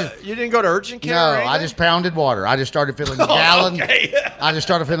didn't go to urgent care? No, or anything? I just pounded water. I just started filling gallons. Okay. I just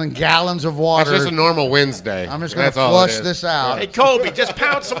started filling gallons of water. It's just a normal Wednesday. I'm just going to That's all it flush is. this out. Hey, Kobe, just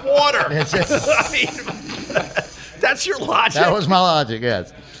pound some water. It's just- I mean, that's your logic. That was my logic.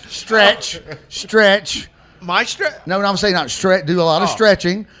 Yes, stretch. My stretch. No, I'm saying not stretch. Do a lot of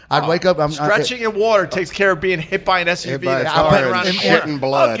stretching. I'd wake up. Stretching in water takes care of being hit by an SUV Hit by a that's car going and around the shitting corner.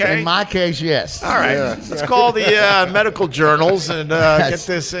 blood. Okay. In my case, yes. All right. Let's call the medical journals and get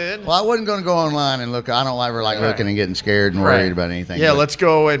this in. Well, I wasn't going to go online and look. I don't ever like looking and getting scared and worried about anything. Yeah, but, let's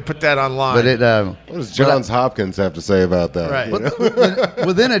go and put that online. But it. What does Johns Hopkins have to say about that? Right. You know? But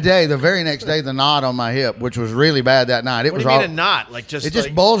within a day, the very next day, the knot on my hip, which was really bad that night. It what was do you all. mean a knot? Like just It just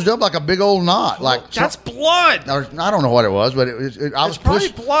like, bulged up like a big old knot. Like that's blood. or, I don't know what it was, but I was probably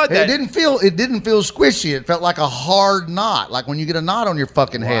pushed. blood It that- didn't feel squishy. It felt like a hard knot, like when you get a knot on your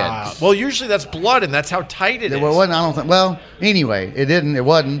fucking head. Wow. Well, usually that's blood, and that's how tight it is. Well, it wasn't. I don't think. Well, anyway, it didn't. It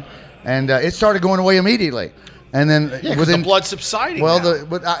wasn't, and it started going away immediately. And then Yeah, because the blood's subsiding. Well,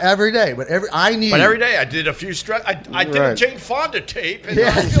 now. every day, but every day I did a few stretch. I did a Right. Jane Fonda tape, and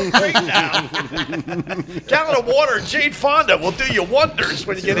I feel great now. Gallon of water, and Jane Fonda will do you wonders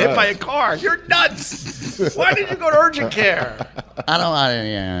when you get hit by a car. You're nuts. Why did you go to urgent care?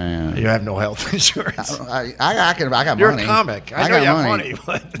 Yeah. You have no health insurance. I got You're money. a comic. I know got you have money,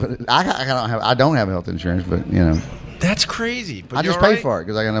 but I don't have health insurance, but that's crazy. But I just pay for it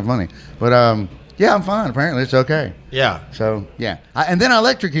because I got enough money. But yeah, I'm fine. Apparently, it's okay. Yeah. So yeah, and then I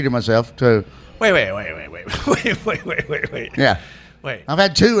electrocuted myself to. Wait. Yeah. Wait. I've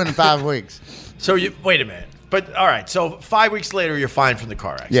had 2 in 5 weeks. So you wait a minute. But all right. So 5 weeks later, you're fine from the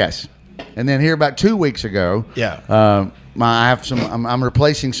car accident. Yes. And then here about 2 weeks ago, I'm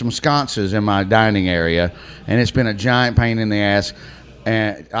replacing some sconces in my dining area, and it's been a giant pain in the ass.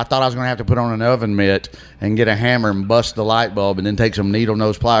 And I thought I was going to have to put on an oven mitt and get a hammer and bust the light bulb, and then take some needle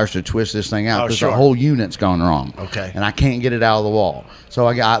nose pliers to twist this thing out because the whole unit's gone wrong. Okay. And I can't get it out of the wall. So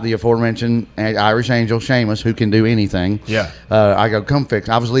I got the aforementioned Irish Angel Seamus, who can do anything. Yeah. I go, come fix.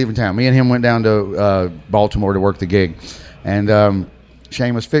 I was leaving town. Me and him went down to Baltimore to work the gig, and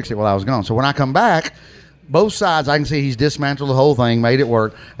Seamus fixed it while I was gone. So when I come back, both sides I can see he's dismantled the whole thing, made it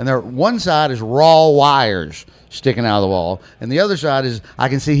work, and one side is raw wires sticking out of the wall, and the other side is I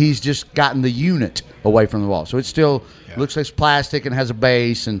can see he's just gotten the unit away from the wall. So it still looks like it's plastic and has a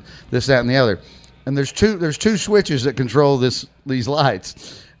base and this, that, and the other. And there's two switches that control these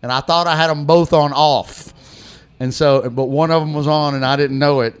lights, and I thought I had them both on off. And so, but one of them was on, and I didn't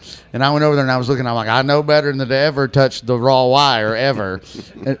know it. And I went over there, and I was looking. I'm like, I know better than to ever touch the raw wire ever.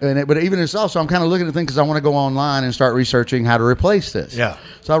 But even it's also, I'm kind of looking at things because I want to go online and start researching how to replace this. Yeah.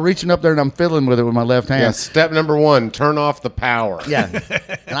 So I'm reaching up there, and I'm fiddling with it with my left hand. Yeah, step number 1, turn off the power. Yeah.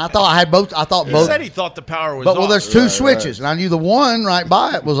 And I thought I had both. I thought He both. said he thought the power was But off. there's two switches, and I knew the one right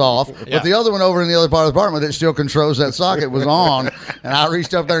by it was off, Yeah. but the other one over in the other part of the apartment that still controls that socket was on. And I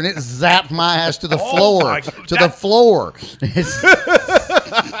reached up there, and it zapped my ass to the floor. my- The floor. It's-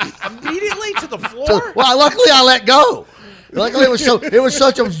 Immediately to the floor? well, luckily I let go. Luckily it was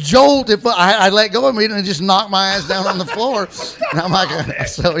such a jolt. I let go of me and it just knocked my ass down on the floor. And I'm like,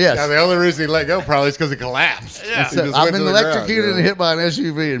 so yes. Yeah, the only reason he let go probably is because he collapsed. Yeah. He just I've went been to the electrocuted ground, and hit by an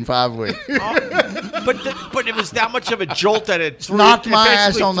SUV in 5 weeks. But it was that much of a jolt that it Knocked my ass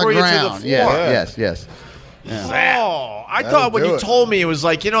basically on the threw you to ground. floor. Yes. Oh, I That'll thought when do you it. told me it was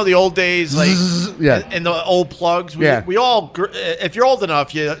like, the old days, like Yeah. in the old plugs. We all, if you're old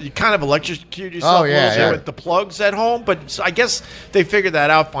enough, you kind of electrocute yourself Oh, a yeah, little bit yeah. with the plugs at home. But I guess they figured that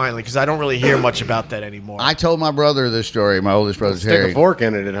out finally because I don't really hear much about that anymore. I told my brother this story, my oldest brother Stick Terry. a fork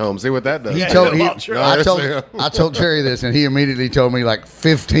in it at home. See what that does. He Yeah, told, well, sure. I told Terry this, and he immediately told me like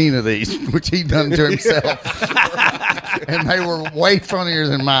 15 of these, which he'd done to himself. And they were way funnier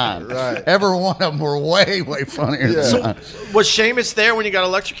than mine. Right. Every one of them were way funnier than mine. Was Seamus there when you got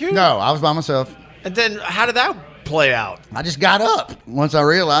electrocuted? No, I was by myself. And then how did that play out? I just got up. Once I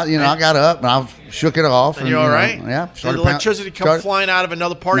realized, I got up and I shook it off. And you all right? Yeah. Did electricity come flying out of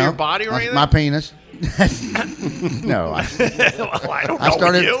another part of your body or anything? My penis. No. Well, I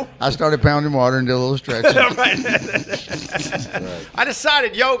don't know you. I started pounding water and did a little stretching. I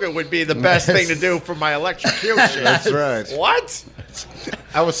decided yoga would be the best thing to do for my electrocution. That's right. What?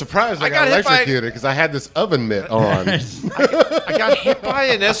 I was surprised I got got hit by- electrocuted because I had this oven mitt on. I got hit by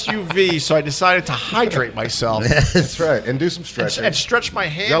an SUV, so I decided to hydrate myself That's right. And do some stretching. and stretch my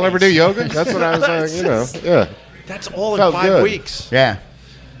hands. Y'all ever do yoga? That's what I was like, Yeah. That's all in Felt 5 good. weeks. Yeah.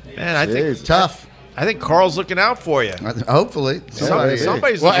 Man, I think Jeez. Tough. I think Carl's looking out for you. Hopefully. Somebody's Well,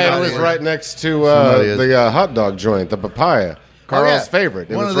 looking and out it was for you. right next to Somebody is. the hot dog joint, the papaya. Carl's yeah. favorite.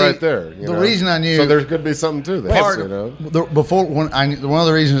 It One was of the- right there. the reason I knew- So there could be something to that. Part, one of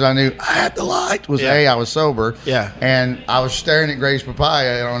the reasons I knew I had the light was Yeah. I was sober. Yeah. And I was staring at Gray's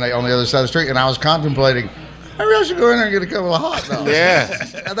Papaya on the other side of the street, and I was contemplating, maybe I should go in there and get a couple of hot dogs. Yeah.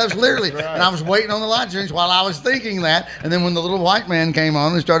 And that's literally, and I was waiting on the light change while I was thinking that, and then when the little white man came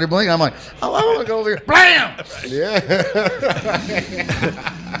on and started blinking, I'm like, oh, I want to go over here. Blam!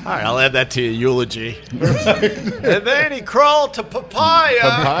 All right, I'll add that to your eulogy. And then he crawled to papaya.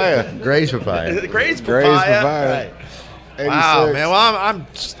 Papaya. Gray's Papaya. Gray's Gray's papaya. papaya. Right. Wow, 86. man. Well, I'm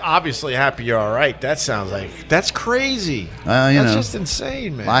obviously happy you're all right. That sounds like that's crazy. You That's know, just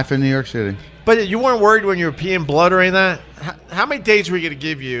insane, man. life in New York City. But you weren't worried when you were peeing blood or anything like that? How many days were you going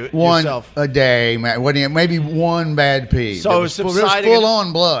to give one yourself? a day, man. Maybe one bad pee. So it was subsiding. full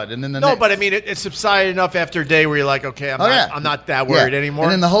on blood, and then but I mean, it subsided enough after a day where you're like, okay, I'm not that worried anymore.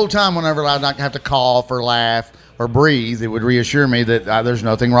 And then the whole time, whenever I not have to cough or laugh or breathe, it would reassure me that there's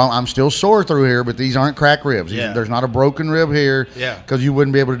nothing wrong. I'm still sore through here, but these aren't cracked ribs. Yeah. There's not a broken rib here. Yeah. Because you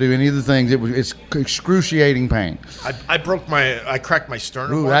wouldn't be able to do any of the things. It's excruciating pain. I cracked my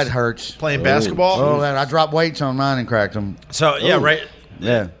sternum. Ooh, once that hurts. playing basketball. Oh, I dropped weights on mine and cracked them. So yeah, right.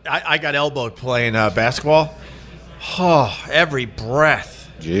 Yeah. I got elbowed playing basketball. Oh, every breath.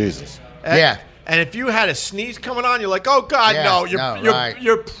 Jesus. Yeah. And if you had a sneeze coming on, you're like, oh God, Yeah, no! right.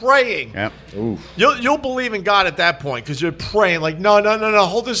 You're praying. Yep. Oof. You'll believe in God at that point because you're praying like, no,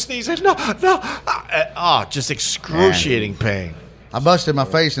 hold this sneeze, no. Just excruciating pain. I busted my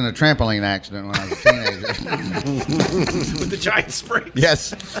face in a trampoline accident when I was a teenager. With the giant springs.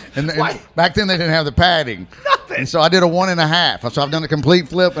 Yes. And Why? back then they didn't have the padding. Nothing. And so I did a 1.5. So I've done a complete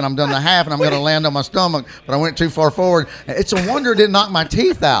flip and I'm done the half and I'm going to land on my stomach, but I went too far forward. It's a wonder it didn't knock my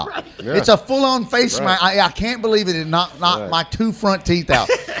teeth out. Yeah. It's a full-on face Right. smack. I can't believe it did not knock my two front teeth out.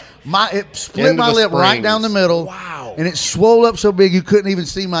 It split Into my the lip right springs. down the middle. Wow. And it swole up so big you couldn't even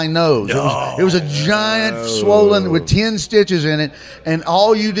see my nose. It was a giant swollen with 10 stitches in it. And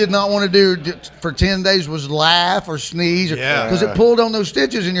all you did not want to do for 10 days was laugh or sneeze. Yeah. Because it pulled on those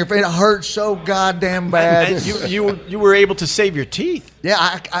stitches in your face. It hurt so goddamn bad. And you were able to save your teeth.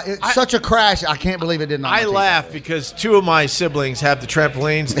 Yeah, it's such a crash. I can't believe it didn't. I laugh because two of my siblings have the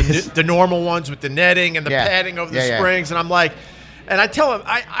trampolines, the normal ones with the netting and the padding over the springs, and I'm like, and I tell them,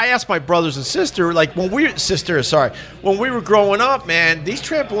 I ask my brothers and sister, like when we were growing up, man, these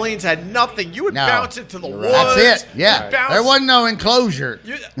trampolines had nothing. You would bounce into the woods. That's it. Yeah, You'd bounce- there wasn't no enclosure.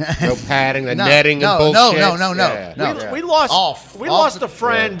 No padding, the No, netting, no, and no, bullshit. no. Yeah. We lost a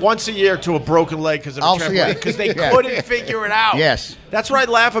friend once a year to a broken leg because of a trampoline because they couldn't figure it out. Yes. That's what I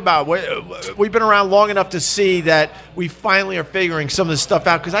laugh about. We've been around long enough to see that we finally are figuring some of this stuff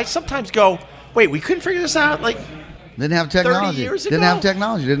out because I sometimes go, wait, we couldn't figure this out? Like, Didn't have technology. 30 years Didn't ago? have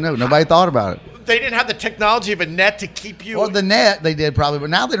technology. Didn't know. Nobody thought about it. they didn't have the technology of a net to keep you. Well, the net they did probably, but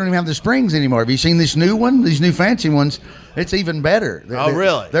now they don't even have the springs anymore. Have you seen this new one? These new fancy ones? It's even better.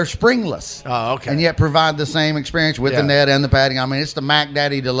 Really? They're springless. Oh, okay. And yet provide the same experience with the net and the padding. I mean, it's the Mac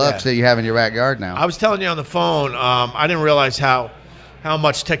Daddy Deluxe that you have in your backyard now. I was telling you on the phone, I didn't realize how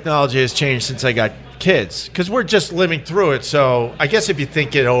much technology has changed since I got kids, because we're just living through it. So I guess if you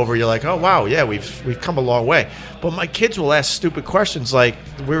think it over, you're like, oh wow, yeah, we've come a long way. But my kids will ask stupid questions, like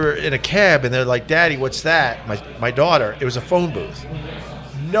we were in a cab and they're like, Daddy, what's that? My daughter, it was a phone booth.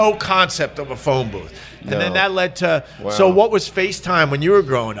 No concept of a phone booth. And then that led to, so what was FaceTime when you were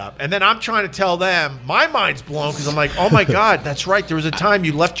growing up? And then I'm trying to tell them, my mind's blown, because I'm like, oh my God, that's right. There was a time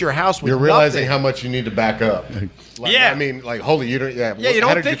you left your house with You're realizing nothing. how much you need to back up. Like, Yeah. I mean, like, holy, you don't, Yeah, you don't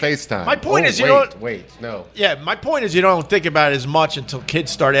how did think- you FaceTime? my point is you wait, don't- Wait, no. Yeah, my point is you don't think about it as much until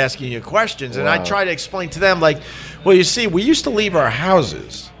kids start asking you questions. And I Wow. try to explain to them, like, well, you see, we used to leave our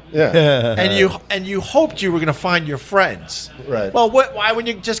houses. Yeah. And you hoped you were going to find your friends. Right. Well, why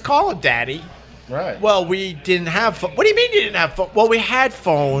wouldn't you just call them, Daddy? Right. Well, we didn't have What do you mean you didn't have phone? Well, we had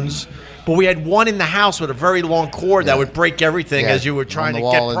phones, but we had one in the house with a very long cord that would break everything as you were trying On to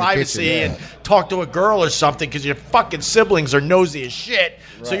the get wall in the privacy kitchen, and talk to a girl or something, because your fucking siblings are nosy as shit.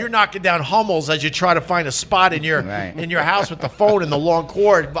 So you're knocking down Hummels as you try to find a spot in your house with the phone and the long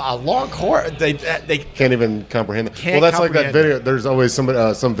cord. A long cord. They Can't even comprehend that. Can't Well, that's like that comprehend video. There's always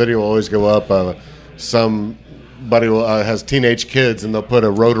some video will always go up. Somebody has teenage kids, and they'll put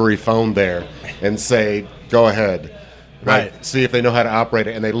a rotary phone there and say, "Go ahead." Right. Like, see if they know how to operate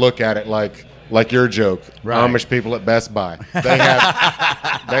it, and they look at it like your joke. Amish people at Best Buy.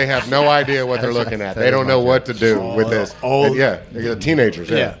 They have no idea what they're looking at. They don't know what to do with this. The teenagers.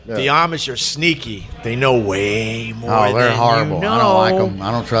 Yeah. The Amish are sneaky. They know way more. Oh, they're than horrible. You know. I don't like them.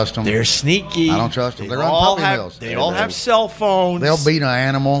 I don't trust them. They're sneaky. I don't trust them. They They're on all puppy have, mills. They all have cell phones. They'll beat an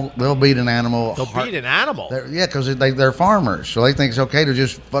animal. They'll beat an animal. They'll beat an animal. Yeah, because they're farmers, so they think it's okay to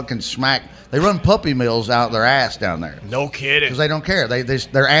just fucking smack. They run puppy mills out their ass down there No kidding. because they don't care.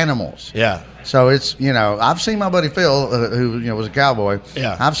 They're animals. Yeah. So it's, I've seen my buddy Phil, who was a cowboy.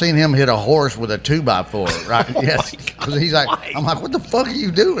 Yeah. I've seen him hit a horse with a 2x4. Right? Yes. Because he's like, I'm like, what the fuck are you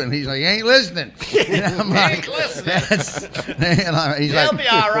doing? He's like, you ain't listening. And I'm like, listening. He's They'll like, be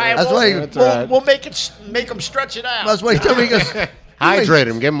all right. That's why We'll make them stretch it out. That's what he told me. He goes, Hydrate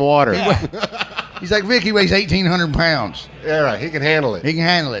him. Give him water. He's like, Vic, he weighs 1,800 pounds. Yeah, right. He can handle it. He can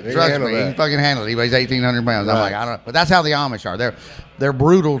handle it. He can Trust handle me, he that. can fucking handle it. He weighs 1,800 pounds. I'm Right. like, I don't know. But that's how the Amish are. They're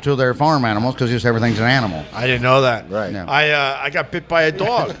brutal to their farm animals because just everything's an animal. I didn't know that. Right. No. I got bit by a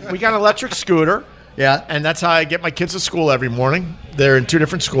dog. We got an electric scooter. Yeah. And that's how I get my kids to school every morning. They're in 2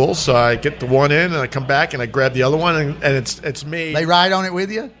 different schools, so I get the one in and I come back and I grab the other one, and it's me. They ride on it with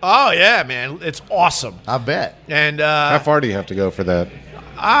you? Oh yeah, man, it's awesome. I bet. And How far do you have to go for that?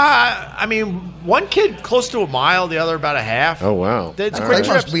 I mean, one kid close to a mile, the other about a half. Oh, wow. It's All quick right. They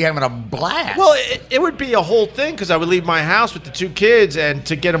must trips. be having a blast. Well, it would be a whole thing because I would leave my house with the 2 kids, and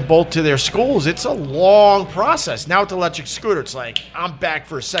to get them both to their schools, it's a long process. Now with the electric scooter, it's like I'm back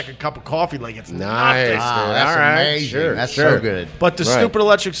for a second cup of coffee, like it's Nice. nothing. Wow, that's All right. amazing. Sure, That's sure. so good. But the Right. stupid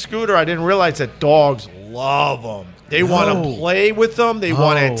electric scooter, I didn't realize that dogs love them. They want to play with them. They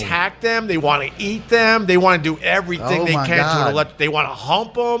want to Oh. attack them. They want to eat them. They want to do everything Oh, they my can to God. an electric. They want to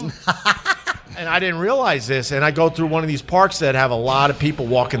hump them. And I didn't realize this. And I go through one of these parks that have a lot of people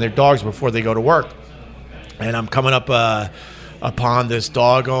walking their dogs before they go to work. And I'm coming up upon this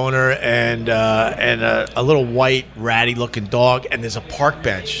dog owner and a little white ratty-looking dog, and there's a park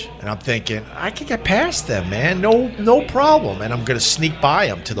bench. And I'm thinking, I can get past them, man. No problem. And I'm going to sneak by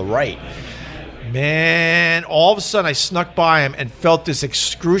him to the right. Man, all of a sudden I snuck by him and felt this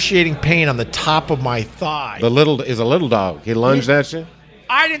excruciating pain on the top of my thigh. The little is a little dog. He lunged at you.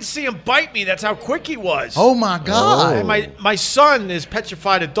 I didn't see him bite me. That's how quick he was. Oh, my God. And my son is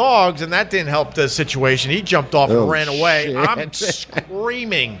petrified of dogs, and that didn't help the situation. He jumped off Oh, and ran away. shit. I'm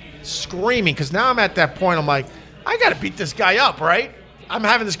screaming, because now I'm at that point. I'm like, I got to beat this guy up, right? I'm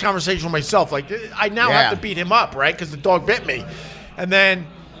having this conversation with myself. Like, I now Yeah. have to beat him up, right? Because the dog bit me. And then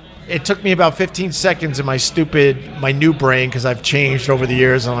it took me about 15 seconds in my new brain, because I've changed over the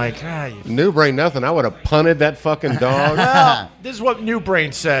years. I'm like, you New brain, nothing. I would have punted that fucking dog. well, this is what New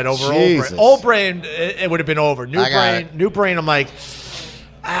Brain said over Jesus. Old Brain. It would have been over. I got it. New Brain. I'm like,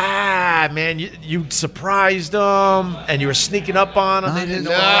 man, you surprised them and you were sneaking up on them. They didn't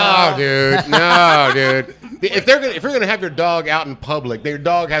know. No, dude. No, dude. If you're gonna have your dog out in public, your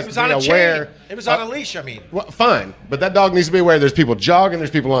dog has It was to on be a aware. chain. It was on a leash. I mean, Well, fine, but that dog needs to be aware. There's people jogging.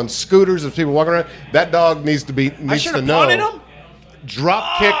 There's people on scooters. There's people walking around. That dog needs to I should to have know. punted him.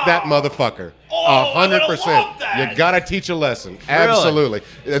 Drop kick that motherfucker. Oh, I would've 100%. loved that. You gotta teach a lesson. Absolutely.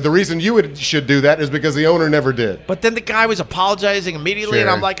 The reason you should do that is because the owner never did. But then the guy was apologizing immediately, and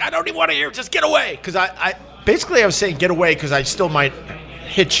Sure. I'm like, I don't even want to hear it. Just get away. Because I basically I was saying get away because I still might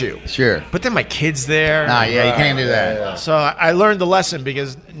hit you. Sure. But then my kid's there. Nah, yeah, you can't do that. So I learned the lesson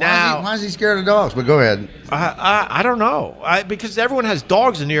because now Why is he scared of dogs? But go ahead. I don't know. Because everyone has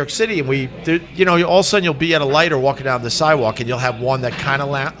dogs in New York City, and all of a sudden you'll be at a light or walking down the sidewalk, and you'll have one that kind of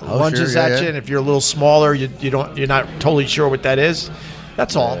lunges sure, at yeah. you, and if you're a little smaller, you're not totally sure what that is.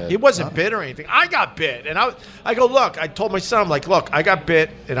 That's all. He wasn't bit or anything. I got bit, and I go, look. I told my son, I'm like, look, I got bit,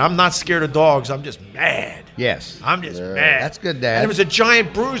 and I'm not scared of dogs. I'm just mad. Yes. I'm just mad. That's good, Dad. And it was a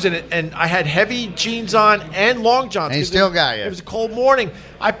giant bruise in it, and I had heavy jeans on and long johns. And he 'cause still got you. It was a cold morning.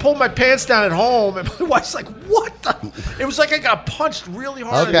 I pulled my pants down at home, and my wife's like, "What the?" It was like I got punched really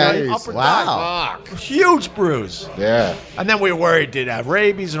hard Okay. in my upper Wow. thigh. Huge bruise. Yeah. And then we were worried did have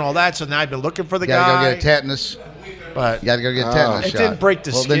rabies and all that. So now I've been looking for the You gotta guy. go get a tetanus. But You gotta go get a tetanus It shot. didn't break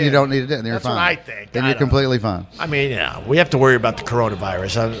the Well, then skin. you don't need it. Then you're That's fine. what I think. Then I you're don't completely fine. I mean, we have to worry about the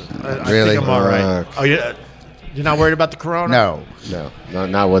coronavirus. I Really? think I'm all right. Oh, you're not worried about the corona? No,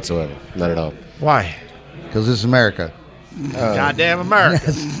 Not whatsoever. Not at all. Why? because this is America. Goddamn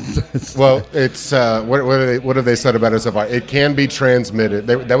America. Well, it's what have they said about it so far? It can be transmitted.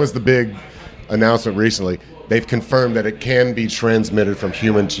 That was the big announcement recently. They've confirmed that it can be transmitted from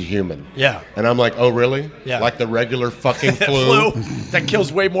human to human. Yeah. And I'm like, oh, really? Yeah. Like the regular fucking flu? that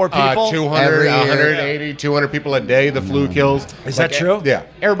kills way more people. 200, Every year. 180, 200 people a day the flu kills. Is that true? Yeah.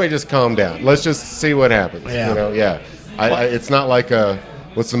 Everybody just calm down. Let's just see what happens. Yeah. Yeah. It's not like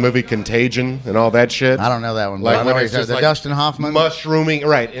what's the movie Contagion and all that shit? I don't know that one. Like But I know when what it's you're just saying. like The Dustin Hoffman mushrooming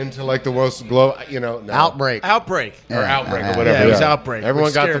right into like the most no. outbreak. Outbreak. or outbreak Yeah, or whatever. yeah, it was outbreak. Everyone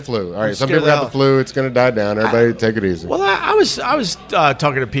Which got the scared- flu. All right, which some scared people the got hell- the flu. It's going to die down. Everybody take it easy. Well, I was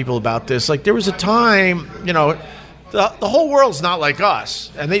talking to people about this. Like, there was a time, the whole world's not like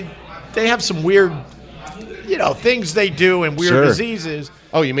us, and they have some weird, things they do and weird Sure. diseases.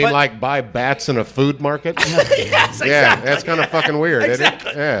 Oh, you mean But- like buy bats in a food market? Yes, exactly. Yeah, that's kind of fucking weird.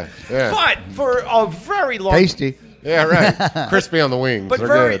 Exactly. Isn't it? Yeah. But for a very long Tasty. Yeah, right. Crispy on the wings. But They're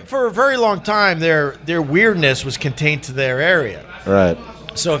good. for a very long time, their weirdness was contained to their area. Right.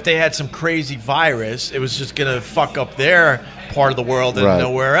 So if they had some crazy virus, it was just going to fuck up their part of the world and Right.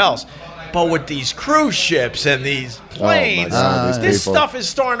 nowhere else. But with these cruise ships and these planes, God, these this people. stuff is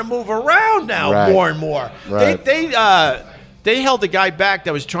starting to move around now Right. more and more. Right. They held a guy back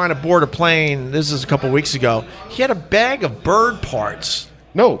that was trying to board a plane. This is a couple weeks ago. He had a bag of bird parts,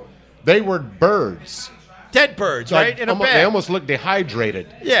 No, they were birds. dead birds, right, in a They bag. almost looked dehydrated.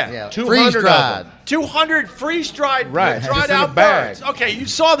 Yeah. 200 Freeze of dried. them. 200 freeze-dried, Right, just dried in a out bag. birds. Okay, you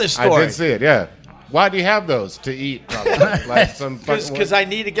saw this I story. did see it. Yeah. Why do you have those to eat? Probably. Like some fucking- Because I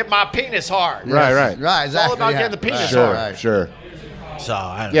need to get my penis hard. Right, right. Right, exactly. about yeah. getting the penis Sure, Right. sure. So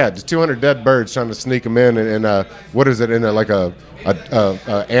I don't Yeah, just 200 dead birds trying to sneak them in, and what is it in like a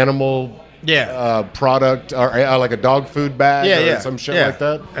animal product or like a dog food bag or some shit like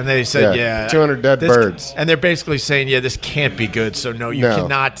that. And they said, 200 dead birds. And they're basically saying, this can't be good. So no, you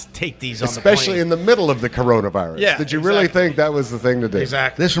cannot take these on Especially the in the middle of the coronavirus. Yeah, Did you really exactly. think that was the thing to do? plane.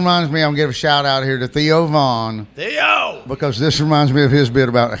 Exactly. This reminds me, I'm going to give a shout out here to Theo Vaughn Theo. because this reminds me of his bit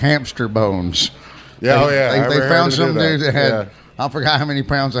about hamster bones. Yeah, They, oh yeah. I They ever heard found him some do dude that had, Yeah. I forgot how many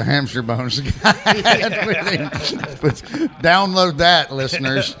pounds of hamster bones the guy had with him. But download that,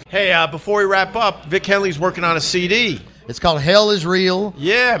 listeners. Hey, before we wrap up, Vic Henley's working on a CD. It's called Hell is Real,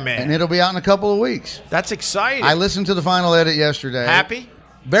 Yeah, man. and it'll be out in a couple of weeks. That's exciting. I listened to the final edit yesterday. Happy?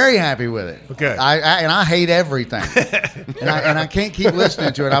 Very happy with it. Okay. I hate everything, and I can't keep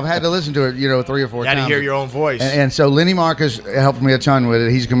listening to it. I've had to listen to it, 3 or 4 You times. got to hear your own voice. And so Lenny Marcus helped me a ton with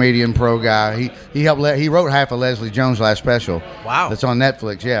it. He's a comedian, pro guy. He helped. He wrote half of Leslie Jones' last special. Wow. That's on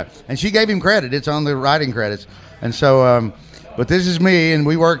Netflix. Yeah, and she gave him credit. It's on the writing credits. And so, but this is me, and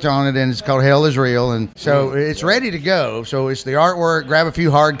we worked on it, and it's called Hell is Real, and so it's ready to go. So it's the artwork. Grab a few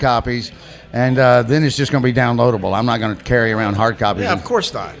hard copies, and then it's just going to be downloadable. I'm not going to carry around hard copies. Yeah, of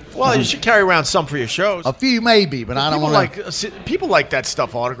course not. Well, you should carry around some for your shows. A few maybe, but I don't People want to. people like that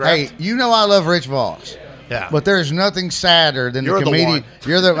stuff autographed. Hey, I love Rich Voss. Yeah. But there is nothing sadder than You're the the comedian.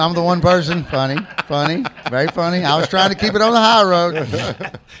 one. I'm the one person. Funny, very funny. I was trying to keep it on the high road.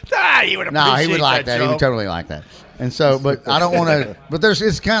 He would appreciate No, he would like that. He would joke. totally like that. And so, but I don't want to. But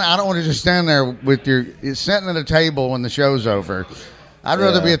I don't want to just stand there with sitting at a table when the show's over. I'd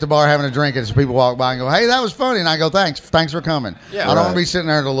rather be at the bar having a drink and some people walk by and go, "Hey, that was funny," and I go, "Thanks for coming." Yeah, I don't right. want to be sitting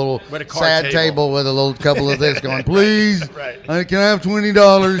there at a little With a card sad table. table with a little couple of this going, "Please, Right. can I have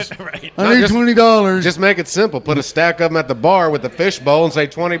 $20? Right. I need $20." Just make it simple. Put a stack of them at the bar with the fishbowl and say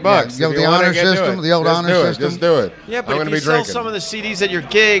 $20. go If with you the want it, honor get to system, it. the old Just honor do it. system. Just do it. Yeah, I'm but gonna if be you sell drinking. some of the CDs at your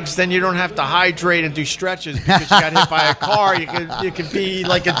gigs, then you don't have to hydrate and do stretches because you got hit by a car. You could be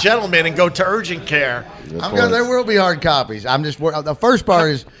like a gentleman and go to urgent care. There will be hard copies. The first part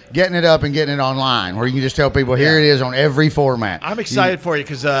is getting it up and getting it online, where you can just tell people, here it is on every format. I'm excited for you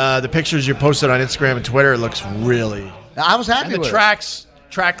because the pictures you posted on Instagram and Twitter, it looks really. I was happy And the with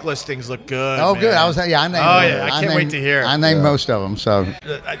track listings look good. it. Oh, man. good. I named Oh, them. yeah. I can't wait to hear. I named most of them, so.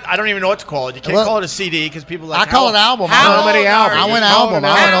 I don't even know what to call it. You can't Well, call it a CD because people like. I call it album. How many old albums? are I you? went How album. old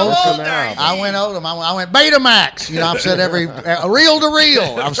I went are old you? school. Album. I went old. I went Betamax. I've said every reel to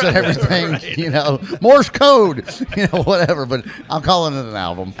reel. I've said everything. Right. Morse code. Whatever. But I'm calling it an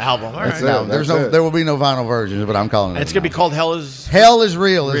album. Album. All right. That's No, it. there's That's it. there will be no vinyl versions, but I'm calling it. And it's an going to be album. called Hell is Hell is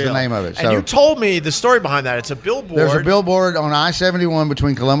Real is the Real. name of it. And So you told me the story behind that. It's a billboard. there's a billboard on I-71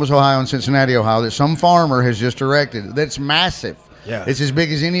 between Columbus, Ohio, and Cincinnati, Ohio, that some farmer has just erected. That's massive. Yeah. It's as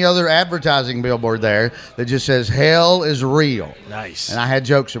big as any other advertising billboard there that just says "Hell is real." Nice. And I had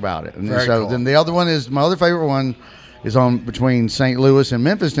jokes about it. And Very so cool. then the other one is my other favorite one is on between St. Louis and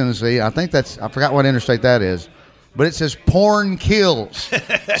Memphis, Tennessee. I forgot what interstate that is, but it says "Porn Kills,"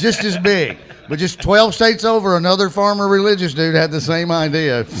 just as big. But just 12 states over, another farmer religious dude had the same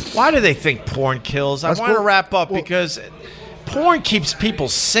idea. Why do they think porn kills? I That's want to cool. wrap up because porn keeps people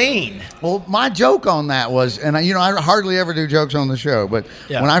sane. Well, my joke on that was, and I hardly ever do jokes on the show, but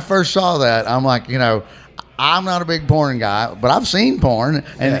Yeah. when I first saw that, I'm like, I'm not a big porn guy, but I've seen porn,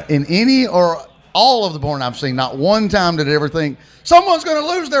 and in any or all of the porn I've seen, not one time did I ever think someone's going to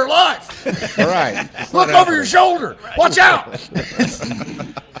lose their life. All right. It's not Look over your happening. shoulder. Watch out,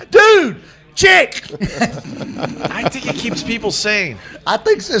 dude. Chick. I think it keeps people sane. I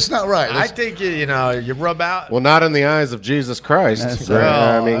think it's not right. I think you rub out. Well, not in the eyes of Jesus Christ. That's Right?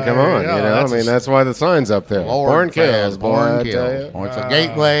 right. I mean, come There on. you go. I mean, that's why the sign's up there. Lord Porn kills. says, Boy, porn I tell kills. you. Or it's a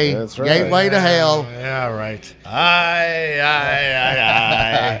gateway, That's right. gateway to hell. Yeah, right.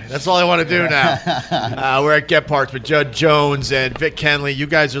 Aye. That's all I want to do now. We're at Get Parts with Judd Jones and Vic Henley. You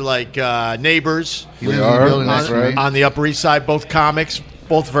guys are like neighbors He We lives in the are. building That's next to me. right. on the Upper East Side. Both comics,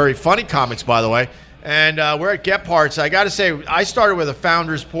 both very funny comics, by the way. And we're at Get Parts. I got to say, I started with a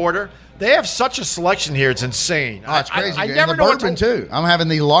Founders Porter. They have such a selection here; it's insane. Oh, it's crazy. I And never the know what bourbon too. I'm having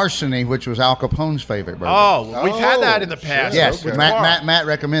the Larceny, which was Al Capone's favorite bourbon. Oh, we've had that in the past. yes. with Matt, Carl. Matt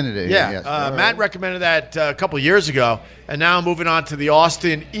recommended it. Yeah, Yes. Matt recommended that a couple of years ago, and now I'm moving on to the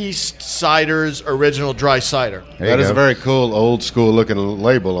Austin East Cider's Original Dry Cider. There That you is go. a very cool, old school looking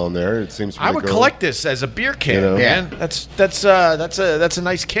label on there. It seems pretty I would cool. collect this as a beer can, You know? man. That's a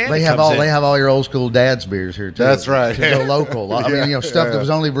nice can. They that have comes all in. they have all your old school dad's beers here too. That's right. To go local. I mean, stuff yeah. that was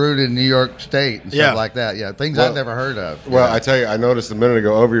only brewed in New York State and stuff Yeah. like that. Yeah, things Well- I'd never heard of. Well, Yeah. I tell you, I noticed a minute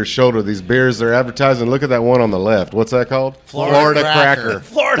ago over your shoulder these beers they're advertising. Look at that one on the left. What's that called? Florida Cracker.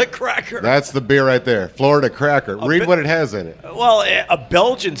 Florida Cracker. That's the beer right there. Florida Cracker. Read what it has in it. Well, a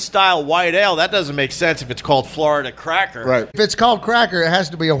Belgian-style white ale, that doesn't make sense if it's called Florida Cracker. Right. if it's called Cracker, it has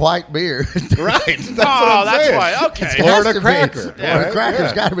to be a white beer. Right. That's what Oh, I'm that's saying. why. Okay. It Florida has to be. Cracker. Florida Right? Cracker's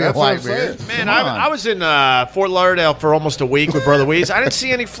Yeah. got to be a That's what white I'm beer. saying. Man, Come I on. was in Fort Lauderdale for almost a week with Brother Weeze. I didn't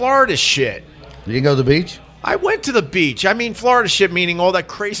see any Florida shit. You didn't go to the beach? I went to the beach. I mean, Florida shit, meaning all that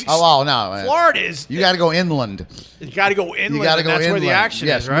crazy Oh, no. Man. Florida is. You got to go inland. You got to go inland. You got to and go that's inland. where the action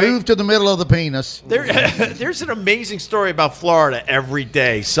yes, is, right? move to the middle of the penis. There's an amazing story about Florida every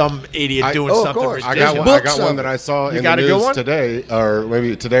day. Some idiot doing of something course. I ridiculous. got Books one of that I saw in the got a good news one? today, or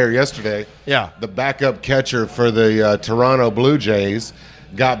maybe today or yesterday. Yeah. The backup catcher for the Toronto Blue Jays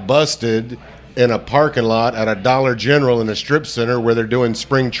got busted in a parking lot at a Dollar General in a strip center where they're doing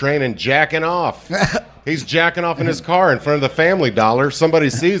spring training, jacking off. He's jacking off in his car in front of the Family Dollar. Somebody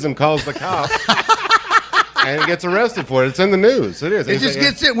sees him, calls the cops, and he gets arrested for it. It's in the news. It is. It just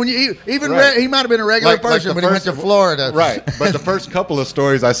gets it when you even Right. he might have been a regular person, the but he went to Florida. Right. But the first couple of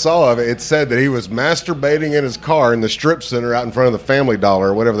stories I saw of it, it said that he was masturbating in his car in the strip center out in front of the Family Dollar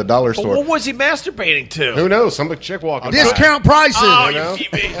or whatever the dollar But store. what was he masturbating to? Who knows? Some chick walking by. Discount prices. Oh, You know? you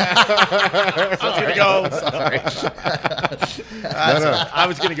beat me. I was gonna go. I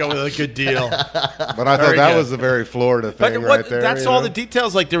was gonna go with a good deal. But I thought Very that good. was a very Florida But thing what, right there. that's you all know? the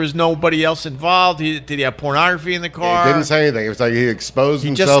details. Like there was nobody else involved. Did he have pornography in the car? He didn't say anything. It was like he exposed He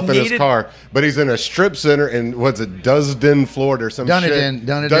himself just in his needed- car. But he's in a strip center in, what's it, Dustin, Florida or some Dunedin, shit.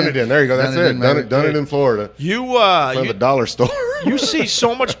 Dunedin. There you go. That's Dunedin, it. man. Dunedin, Florida. You From the dollar store. you see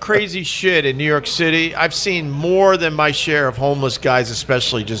so much crazy shit in New York City. I've seen more than my share of homeless guys,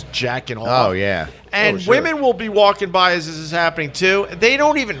 especially just jacking off. Oh yeah. And Oh, sure. women will be walking by as this is happening too. They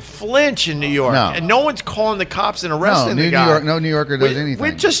don't even flinch in New York, No. and no one's calling the cops and No, arresting the New guy. York. No New Yorker does anything.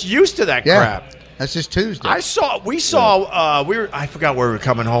 We're just used to that yeah. crap. That's just Tuesday. We saw I forgot where we were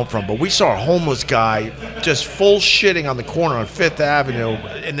coming home from, but we saw a homeless guy just full shitting on the corner on Fifth Avenue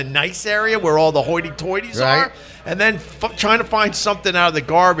in the nice area where all the hoity-toities Right. are, and then trying to find something out of the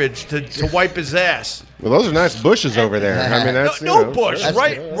garbage to wipe his ass. Well, those are nice bushes over there. I mean, that's No you know, bush,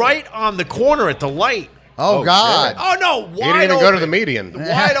 sure. right on the corner at the light. oh God. Oh no, wide He didn't even open. go to the median.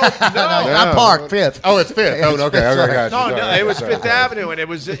 Wide open. No. I parked Fifth. Oh, it's Fifth. Oh, okay. I got you. No, Sorry. it was Sorry. Fifth Avenue, and it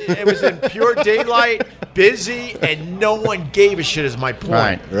was in pure daylight, busy, and no one gave a shit. Is my point.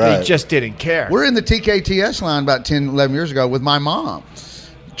 Right. They Right. just didn't care. We're in the TKTS line about 10, 11 years ago with my mom,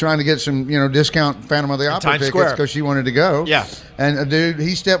 trying to get some, discount Phantom of the Opera Times tickets Square. because she wanted to go. Yeah. And a dude,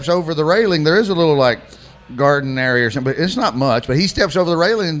 he steps over the railing. There is a little like garden area or something, but it's not much. But he steps over the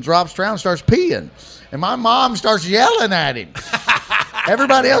railing and drops down, and starts peeing, and my mom starts yelling at him.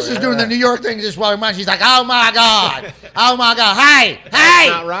 Everybody else is doing the New York thing, just walking by. She's like, "Oh my God! Oh my God! Hey, hey!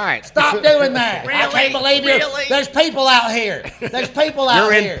 Not right. Stop doing that! I Really? can't believe you. Really? There's people out here. There's people out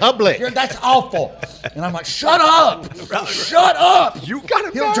You're in here. public. That's awful." And I'm like, "Shut up! Shut up! You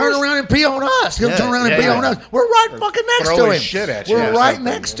got He'll turn around and pee on us. He'll turn around and pee yeah. on us. We're right fucking next throw to his him. shit at you We're or right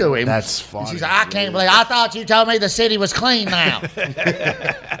something. next to him." That's And funny. she's like, "I can't believe. I thought you told me the city was clean now.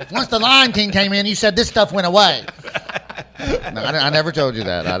 Once the Lion King came in, you said this stuff went away." No, I never told you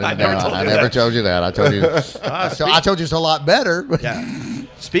that. I never told you that. I told you. I told you it's a lot better. Yeah.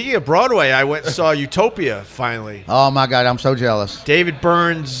 Speaking of Broadway, I went and saw Utopia finally. Oh my God, I'm so jealous. David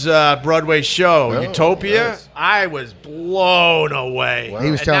Byrne's Broadway show, Oh, Utopia. nice. I was blown away.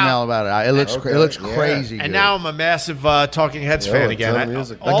 He was And telling me now- all about it. It looks Okay, it looks yeah. crazy. And good. now I'm a massive Talking Heads Yeah, fan it's again. on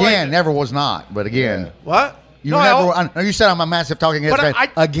music. again, never was not, but again. What? You No, never. I- I know you said I'm a massive Talking Heads fan.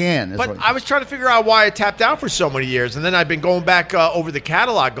 Again, is But what- I was trying to figure out why I tapped out for so many years, and then I've been going back over the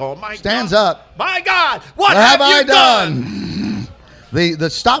catalog, going, "My Stands God, up. My God, what What have I you done?" The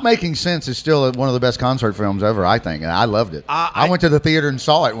Stop Making Sense is still one of the best concert films ever, I think. And I loved it. I went to the theater and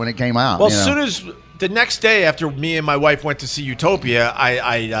saw it when it came out. Well, you as know. soon as the next day after me and my wife went to see Utopia,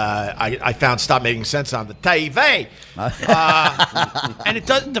 I found Stop Making Sense on the TV, and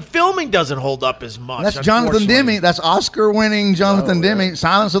the filming doesn't hold up as much. That's Jonathan Demme. That's Oscar-winning Jonathan Demme.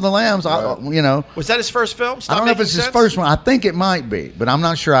 Silence of the Lambs. Was that his first film? I don't know if it's his first one. I think it might be, but I'm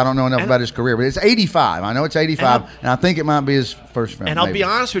not sure. I don't know enough about his career. But it's 85. I know it's 85, and I think it might be his first film. And I'll be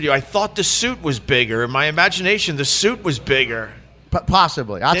honest with you, I thought The Suit was bigger. In my imagination, The Suit was bigger.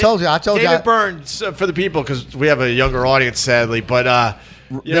 Possibly. I told you. David Byrne, for the people, because we have a younger audience, sadly, but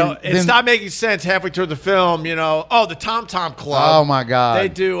it's not making sense halfway through the film. The Tom Tom Club. Oh my God! They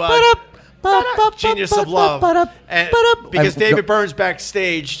do Genius of Love, because David Byrne's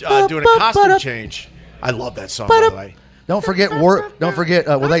backstage doing a costume change. I love that song, by the way. Don't forget. Don't forget.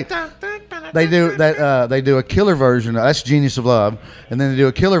 They do that. They do a killer version. That's Genius of Love, and then they do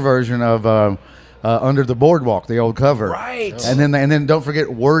a killer version of. Under the Boardwalk, the old cover, right? And then don't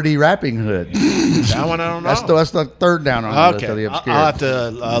forget Wordy Rapping Hood. That one I don't know. That's the third down on the list of the obscure. I'll have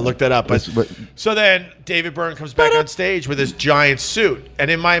to look that up. But so then David Byrne comes back on stage with his giant suit, and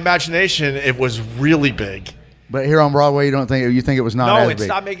in my imagination, it was really big. But here on Broadway, you think it was not as big. No, it's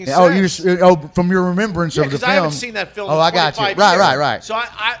not making sense. From your remembrance of the film. I haven't seen that film. I got you. Right. So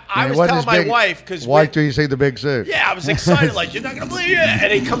I was telling my wife because why do you see the big suit? Yeah, I was excited. Like, you're not gonna believe it. And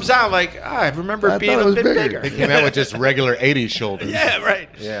he comes out like, I remember it being a bit bigger. He came out with just regular '80s shoulders. Yeah, right.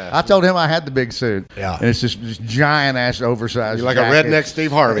 Yeah. I told him I had the big suit. Yeah. And it's just this giant ass oversized. You're like jacket. a redneck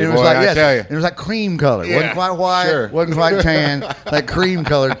Steve Harvey. It was I tell you. It was like cream color. Yeah, wasn't quite white. Sure. Wasn't quite tan. Like cream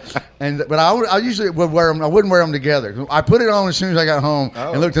colored. But I usually would wear them. I wouldn't wear them together. I put it on as soon as I got home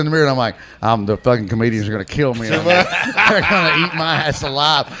and looked in the mirror, and I'm like, the fucking comedians are going to kill me. They're going to eat my ass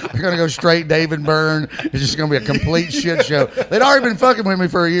alive. They're going to go straight David Byrne. It's just going to be a complete shit show. They'd already been fucking with me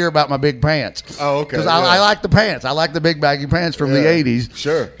for a year about my big pants. Oh, okay. Because I like the pants. I like the big baggy pants from the 80s.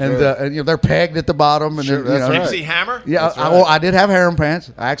 Sure. And they're pegged at the bottom. And sure, then, right. MC Hammer? Yeah, I did have harem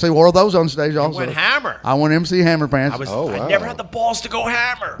pants. I actually wore those on stage also. You went Hammer. I went MC Hammer pants. I never had the balls to go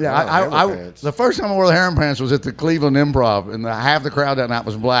Hammer. Yeah, the first time I wore the harem pants was at the Cleveland Improv, and half the crowd that night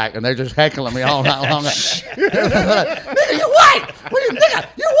was black, and they're just heckling me all night long. Nigga, you white! Nigga,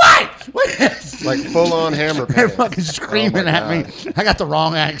 you white! Like full-on Hammer pants. They're fucking screaming at me. I got the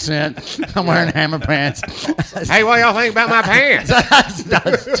wrong accent. I'm wearing Hammer pants. Hey, what y'all think about my pants?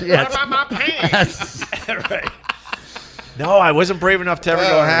 What about my pants? Right. No, I wasn't brave enough to ever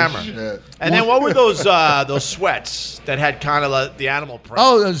go Hammer. Shit. And then what were those sweats that had kind of the animal print?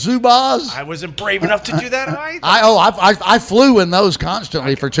 Oh, the Zubaz. I wasn't brave enough to do that either. I flew in those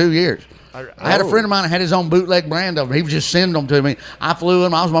constantly for 2 years. I had a friend of mine that had his own bootleg brand of them. He would just send them to me. I flew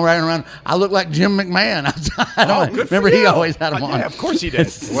them. I was riding around. I looked like Jim McMahon. Remember, he always had them on. Yeah, of course he did.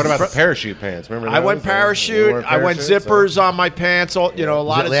 What about the parachute pants? Remember those? I went parachute. I went zippers on my pants. A lot of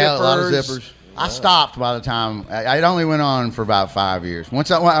zippers. A lot of zippers. I stopped by the time. It only went on for about 5 years.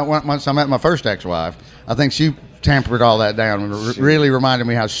 Once I met my first ex-wife, I think she tampered all that down and really reminded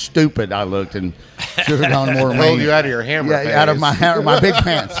me how stupid I looked and should have gone more. Pulled you out of your Hammer phase. Out of my big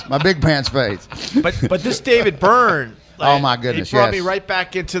pants, my big pants phase. But this David Byrne. Oh my goodness! He brought me right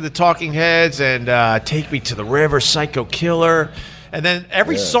back into the Talking Heads and Take Me to the River, Psycho Killer. And then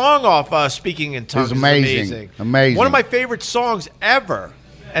every song off Speaking in Tongues is amazing. Amazing. One of my favorite songs ever.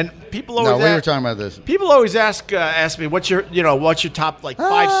 And people always we were talking about this. People always ask me what's your top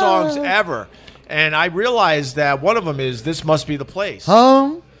 5 songs ever, and I realized that one of them is "This Must Be the Place."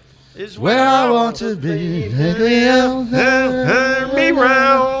 Home is where I want to be. Turn me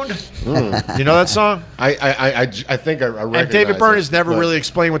round. You know that song? I think I recognize And David Byrne has never but really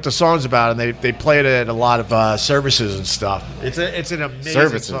explained what the song's about, and they played it at a lot of services and stuff. It's an amazing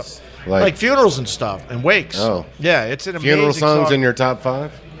services. song. Like funerals and stuff and wakes. Oh, yeah, it's an amazing funeral songs song. in your top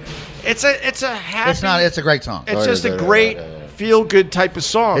 5. It's a happy. It's a great song. It's just a great feel good type of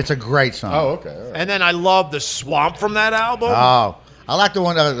song. It's a great song. Oh, okay. All right. And then I love the Swamp from that album. Oh, I like the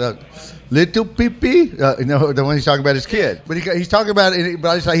one Little Pee-Pee, the one he's talking about his kid. But he's talking about it,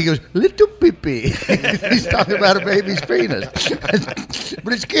 but he goes, Little Pee-Pee. He's talking about a baby's penis.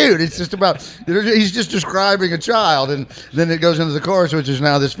 But it's cute. It's just about, he's just describing a child. And then it goes into the chorus, which is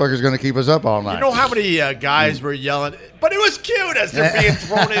now this fucker's going to keep us up all night. You know how many guys were yelling, but it was cute as they're being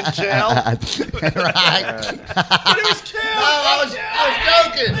thrown in jail? Right. But it was cute. I was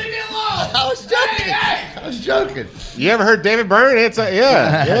joking. Leave me alone. I was joking. You ever heard David Byrne?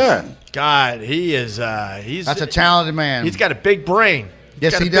 Yeah. God, he is. That's a talented man. He's got a big brain.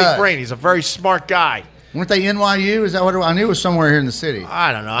 Yes, he got a does. big brain. He's a very smart guy. Weren't they NYU? Is that what I knew? It was somewhere here in the city.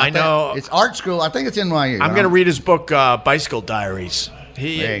 I don't know. I know it's art school. I think it's NYU. I'm going to read his book, Bicycle Diaries.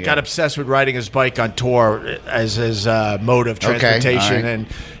 He got obsessed with riding his bike on tour as his mode of transportation,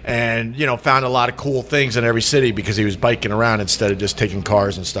 and found a lot of cool things in every city because he was biking around instead of just taking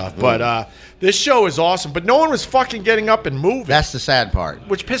cars and stuff. But this show is awesome, but no one was fucking getting up and moving. That's the sad part.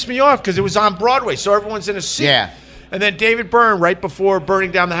 Which pissed me off because it was on Broadway, so everyone's in a seat. Yeah. And then David Byrne, right before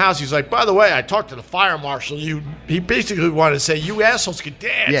burning down the house, he's like, by the way, I talked to the fire marshal. He basically wanted to say, you assholes can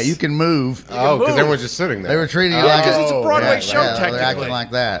dance. Yeah, you can move. Because everyone's just sitting there. They were treating you like because it's a Broadway show, technically. They're acting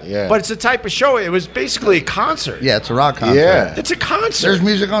like that. Yeah. But it's a type of show. It was basically a concert. Yeah, it's a rock concert. Yeah. It's a concert. There's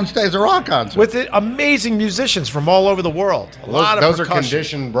music on stage. It's a rock concert. With amazing musicians from all over the world. A lot of those are percussion.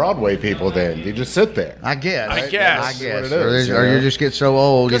 conditioned Broadway people then. You just sit there. I guess. I guess. What it is, Or you just get so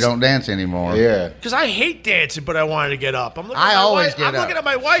old you don't dance anymore. Yeah. Because I hate dancing, but I wanted to get up. I'm looking at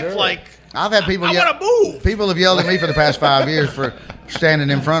my wife like, I've had people I want to move. People have yelled at me for the past 5 years for standing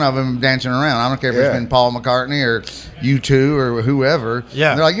in front of him dancing around. I don't care if it's been Paul McCartney or U2 or whoever.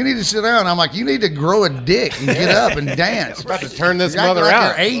 Yeah. They're like, you need to sit down. I'm like, you need to grow a dick and get up and dance. About to turn this You're mother acting out.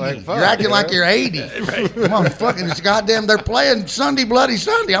 like you're 80. Like, fuck, you're acting like you're 80. Come on, fucking, it's goddamn, they're playing Sunday Bloody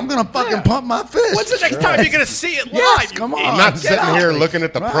Sunday. I'm going to fucking pump my fist. When's the next time you're going to see it live? Yes, you come on. idiot? I'm not Get sitting up. here looking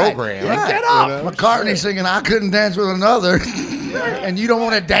at the program. Right. Get up. McCartney singing I Couldn't Dance With Another. And you don't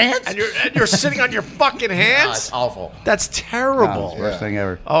want to dance? And you're sitting on your fucking hands? It's awful. That's terrible. Worst thing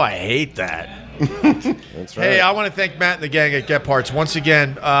ever. Oh, I hate that. That's right. Hey, I want to thank Matt and the gang at Get Parts once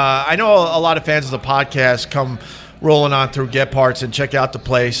again. I know a lot of fans of the podcast come rolling on through Get Parts and check out the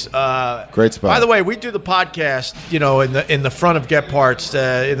place. Great spot. By the way, we do the podcast, in the front of Get Parts,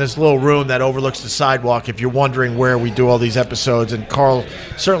 in this little room that overlooks the sidewalk. If you're wondering where we do all these episodes, and Carl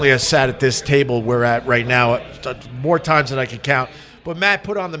certainly has sat at this table we're at right now more times than I can count. But Matt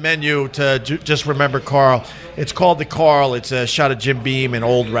put on the menu to just remember Carl. It's called the Carl. It's a shot of Jim Beam and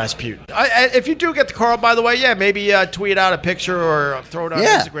Old Rasputin. If you do get the Carl, by the way, maybe tweet out a picture or throw it on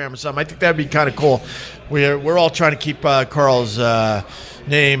Instagram or something. I think that'd be kind of cool. We're all trying to keep Carl's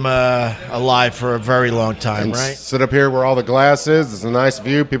name alive for a very long time, And right? sit up here where all the glass is. It's a nice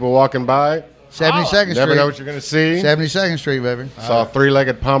view. People walking by. 72nd Street. Never know what you're going to see. 72nd Street, baby. Saw a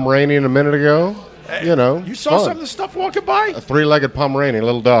three-legged Pomeranian a minute ago. You saw some of the stuff walking by? A three-legged Pomeranian, a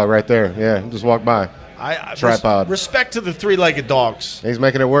little dog right there. Yeah, just walked by. Tripod. Respect to the three-legged dogs. He's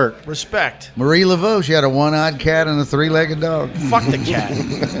making it work. Respect. Marie Laveau, she had a one-eyed cat and a three-legged dog. Fuck the cat.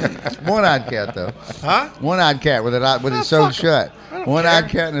 One-eyed cat, though. Huh? One-eyed cat with it sewed shut. One-eyed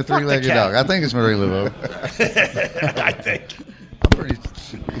cat and a Fuck the three-legged cat. dog. I think it's Marie Laveau. I think. I'm pretty...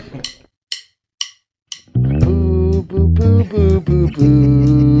 Boo, boo, boo, boo, boo,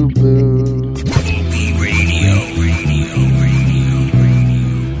 boo, boo.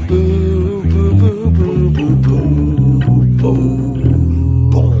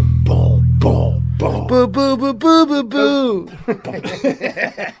 Boo, boo, boo, boo, boo, boo.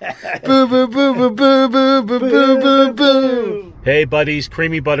 Boo, boo, boo, boo, boo, boo, boo, boo, boo. Hey buddies,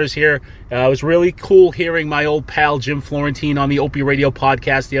 Creamy Butters here. It was really cool hearing my old pal Jim Florentine on the Opie Radio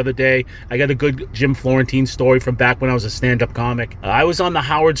podcast the other day. I got a good Jim Florentine story from back when I was a stand-up comic. I was on the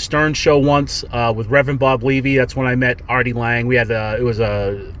Howard Stern show once with Reverend Bob Levy. That's when I met Artie Lang. We had it was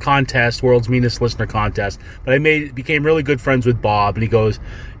a contest, World's Meanest Listener contest. But I became really good friends with Bob, and he goes,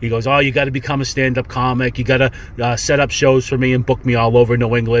 oh, you got to become a stand-up comic. You got to set up shows for me and book me all over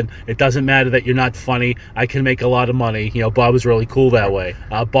New England. It doesn't matter that you're not funny. I can make a lot of money. Bob was really cool that way.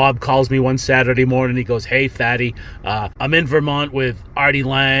 Bob calls me one Saturday morning. He goes, hey, Fatty, I'm in Vermont with Artie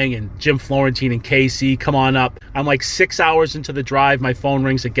Lang and Jim Florentine and Casey. Come on up. I'm like 6 hours into the drive. My phone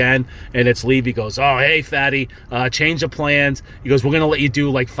rings again, and it's Levy. He goes, oh, hey, Fatty, change of plans. He goes, we're going to let you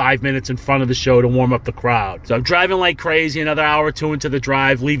do like 5 minutes in front of the show to warm up the crowd. So I'm driving like crazy. Another hour or two into the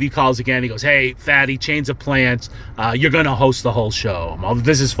drive, Levy calls again. He goes, hey, Fatty, change of plans. You're going to host the whole show.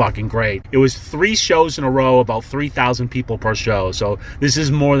 This is fucking great. It was 3 shows in a row, about 3,000 people per show. So this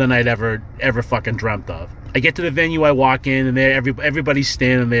is more than I'd ever fucking dreamt of. I get to the venue, I walk in, and there everybody's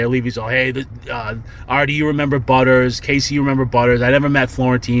standing there. Levy's all, hey, Artie, you remember Butters? Casey, you remember Butters? I never met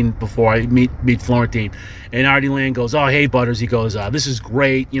Florentine before I meet Florentine. And Artie Lang goes, oh, hey, Butters. He goes, this is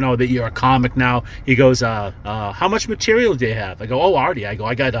great, that you're a comic now. He goes, how much material do you have? I go, oh, Artie. I go,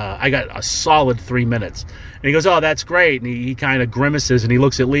 I got a solid 3 minutes. And he goes, oh, that's great. And he kind of grimaces, and he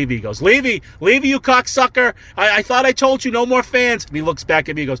looks at Levy. He goes, Levy, you cocksucker. I thought I told you no more fans. And he looks back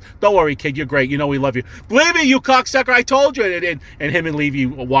at me and goes, don't worry, kid, you're great. You know we love you. Believe me, you cocksucker, I told you. And him and Levy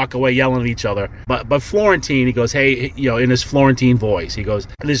walk away yelling at each other. But Florentine, he goes, hey, in his Florentine voice, he goes,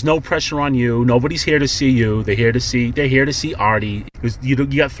 there's no pressure on you. Nobody's here to see you. They're here to see Artie. He goes, you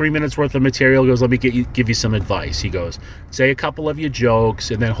got 3 minutes worth of material. He goes, let me give you some advice. He goes, say a couple of your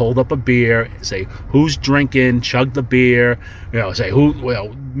jokes and then hold up a beer. Say who's drinking, chug the beer. Say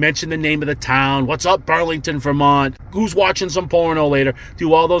mention the name of the town. What's up, Burlington, Vermont? Who's watching some porno later?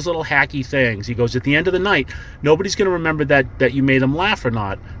 Do all those little hacky things. He goes, at the end of the night, nobody's going to remember that you made them laugh or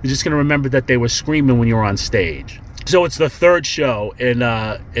not. They're just going to remember that they were screaming when you were on stage. So it's the third show,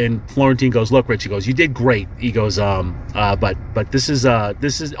 and Florentine goes, look, Rich, he goes, you did great. He goes, but this is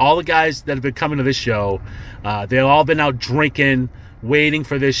all the guys that have been coming to this show. They've all been out drinking, waiting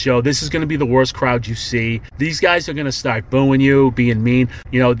for this show. This is going to be the worst crowd you see. These guys are going to start booing you, being mean.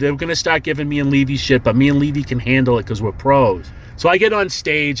 They're going to start giving me and Levy shit, but me and Levy can handle it because we're pros. So I get on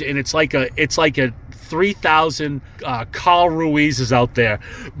stage, and it's like a 3,000 Carl Ruiz is out there.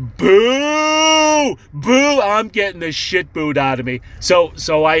 Boo! Boo! I'm getting the shit booed out of me. So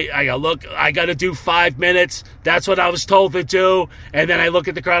I go, look, I got to do 5 minutes. That's what I was told to do. And then I look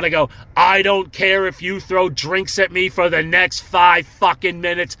at the crowd, I go, I don't care if you throw drinks at me for the next 5 fucking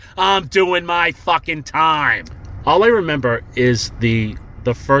minutes. I'm doing my fucking time. All I remember is the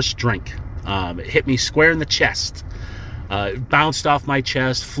first drink. It hit me square in the chest. Bounced off my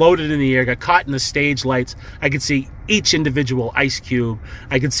chest, floated in the air, got caught in the stage lights. I could see each individual ice cube.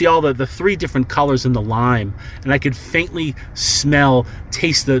 I could see all the 3 different colors in the lime, and I could faintly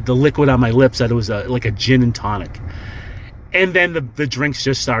taste the liquid on my lips that it was like a gin and tonic. And then the drinks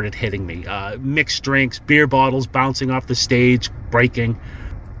just started hitting me. Mixed drinks, beer bottles bouncing off the stage, breaking.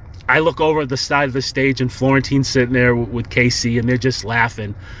 I look over at the side of the stage, and Florentine's sitting there with KC, and they're just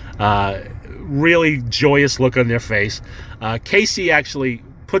laughing. Really joyous look on their face. KC actually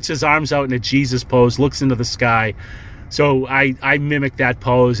puts his arms out in a Jesus pose, looks into the sky. So I mimicked that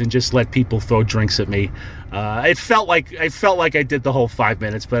pose and just let people throw drinks at me. It felt like I did the whole 5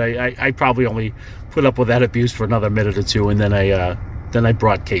 minutes, but I probably only put up with that abuse for another minute or two, and then I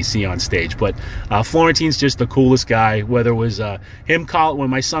brought KC on stage. But Florentine's just the coolest guy. Whether it was him when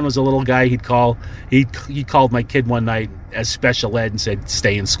my son was a little guy, he called my kid one night as special ed and said,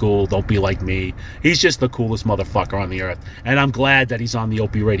 stay in school, don't be like me. He's just the coolest motherfucker on the earth. And I'm glad that he's on the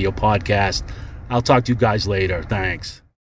Opie Radio podcast. I'll talk to you guys later. Thanks.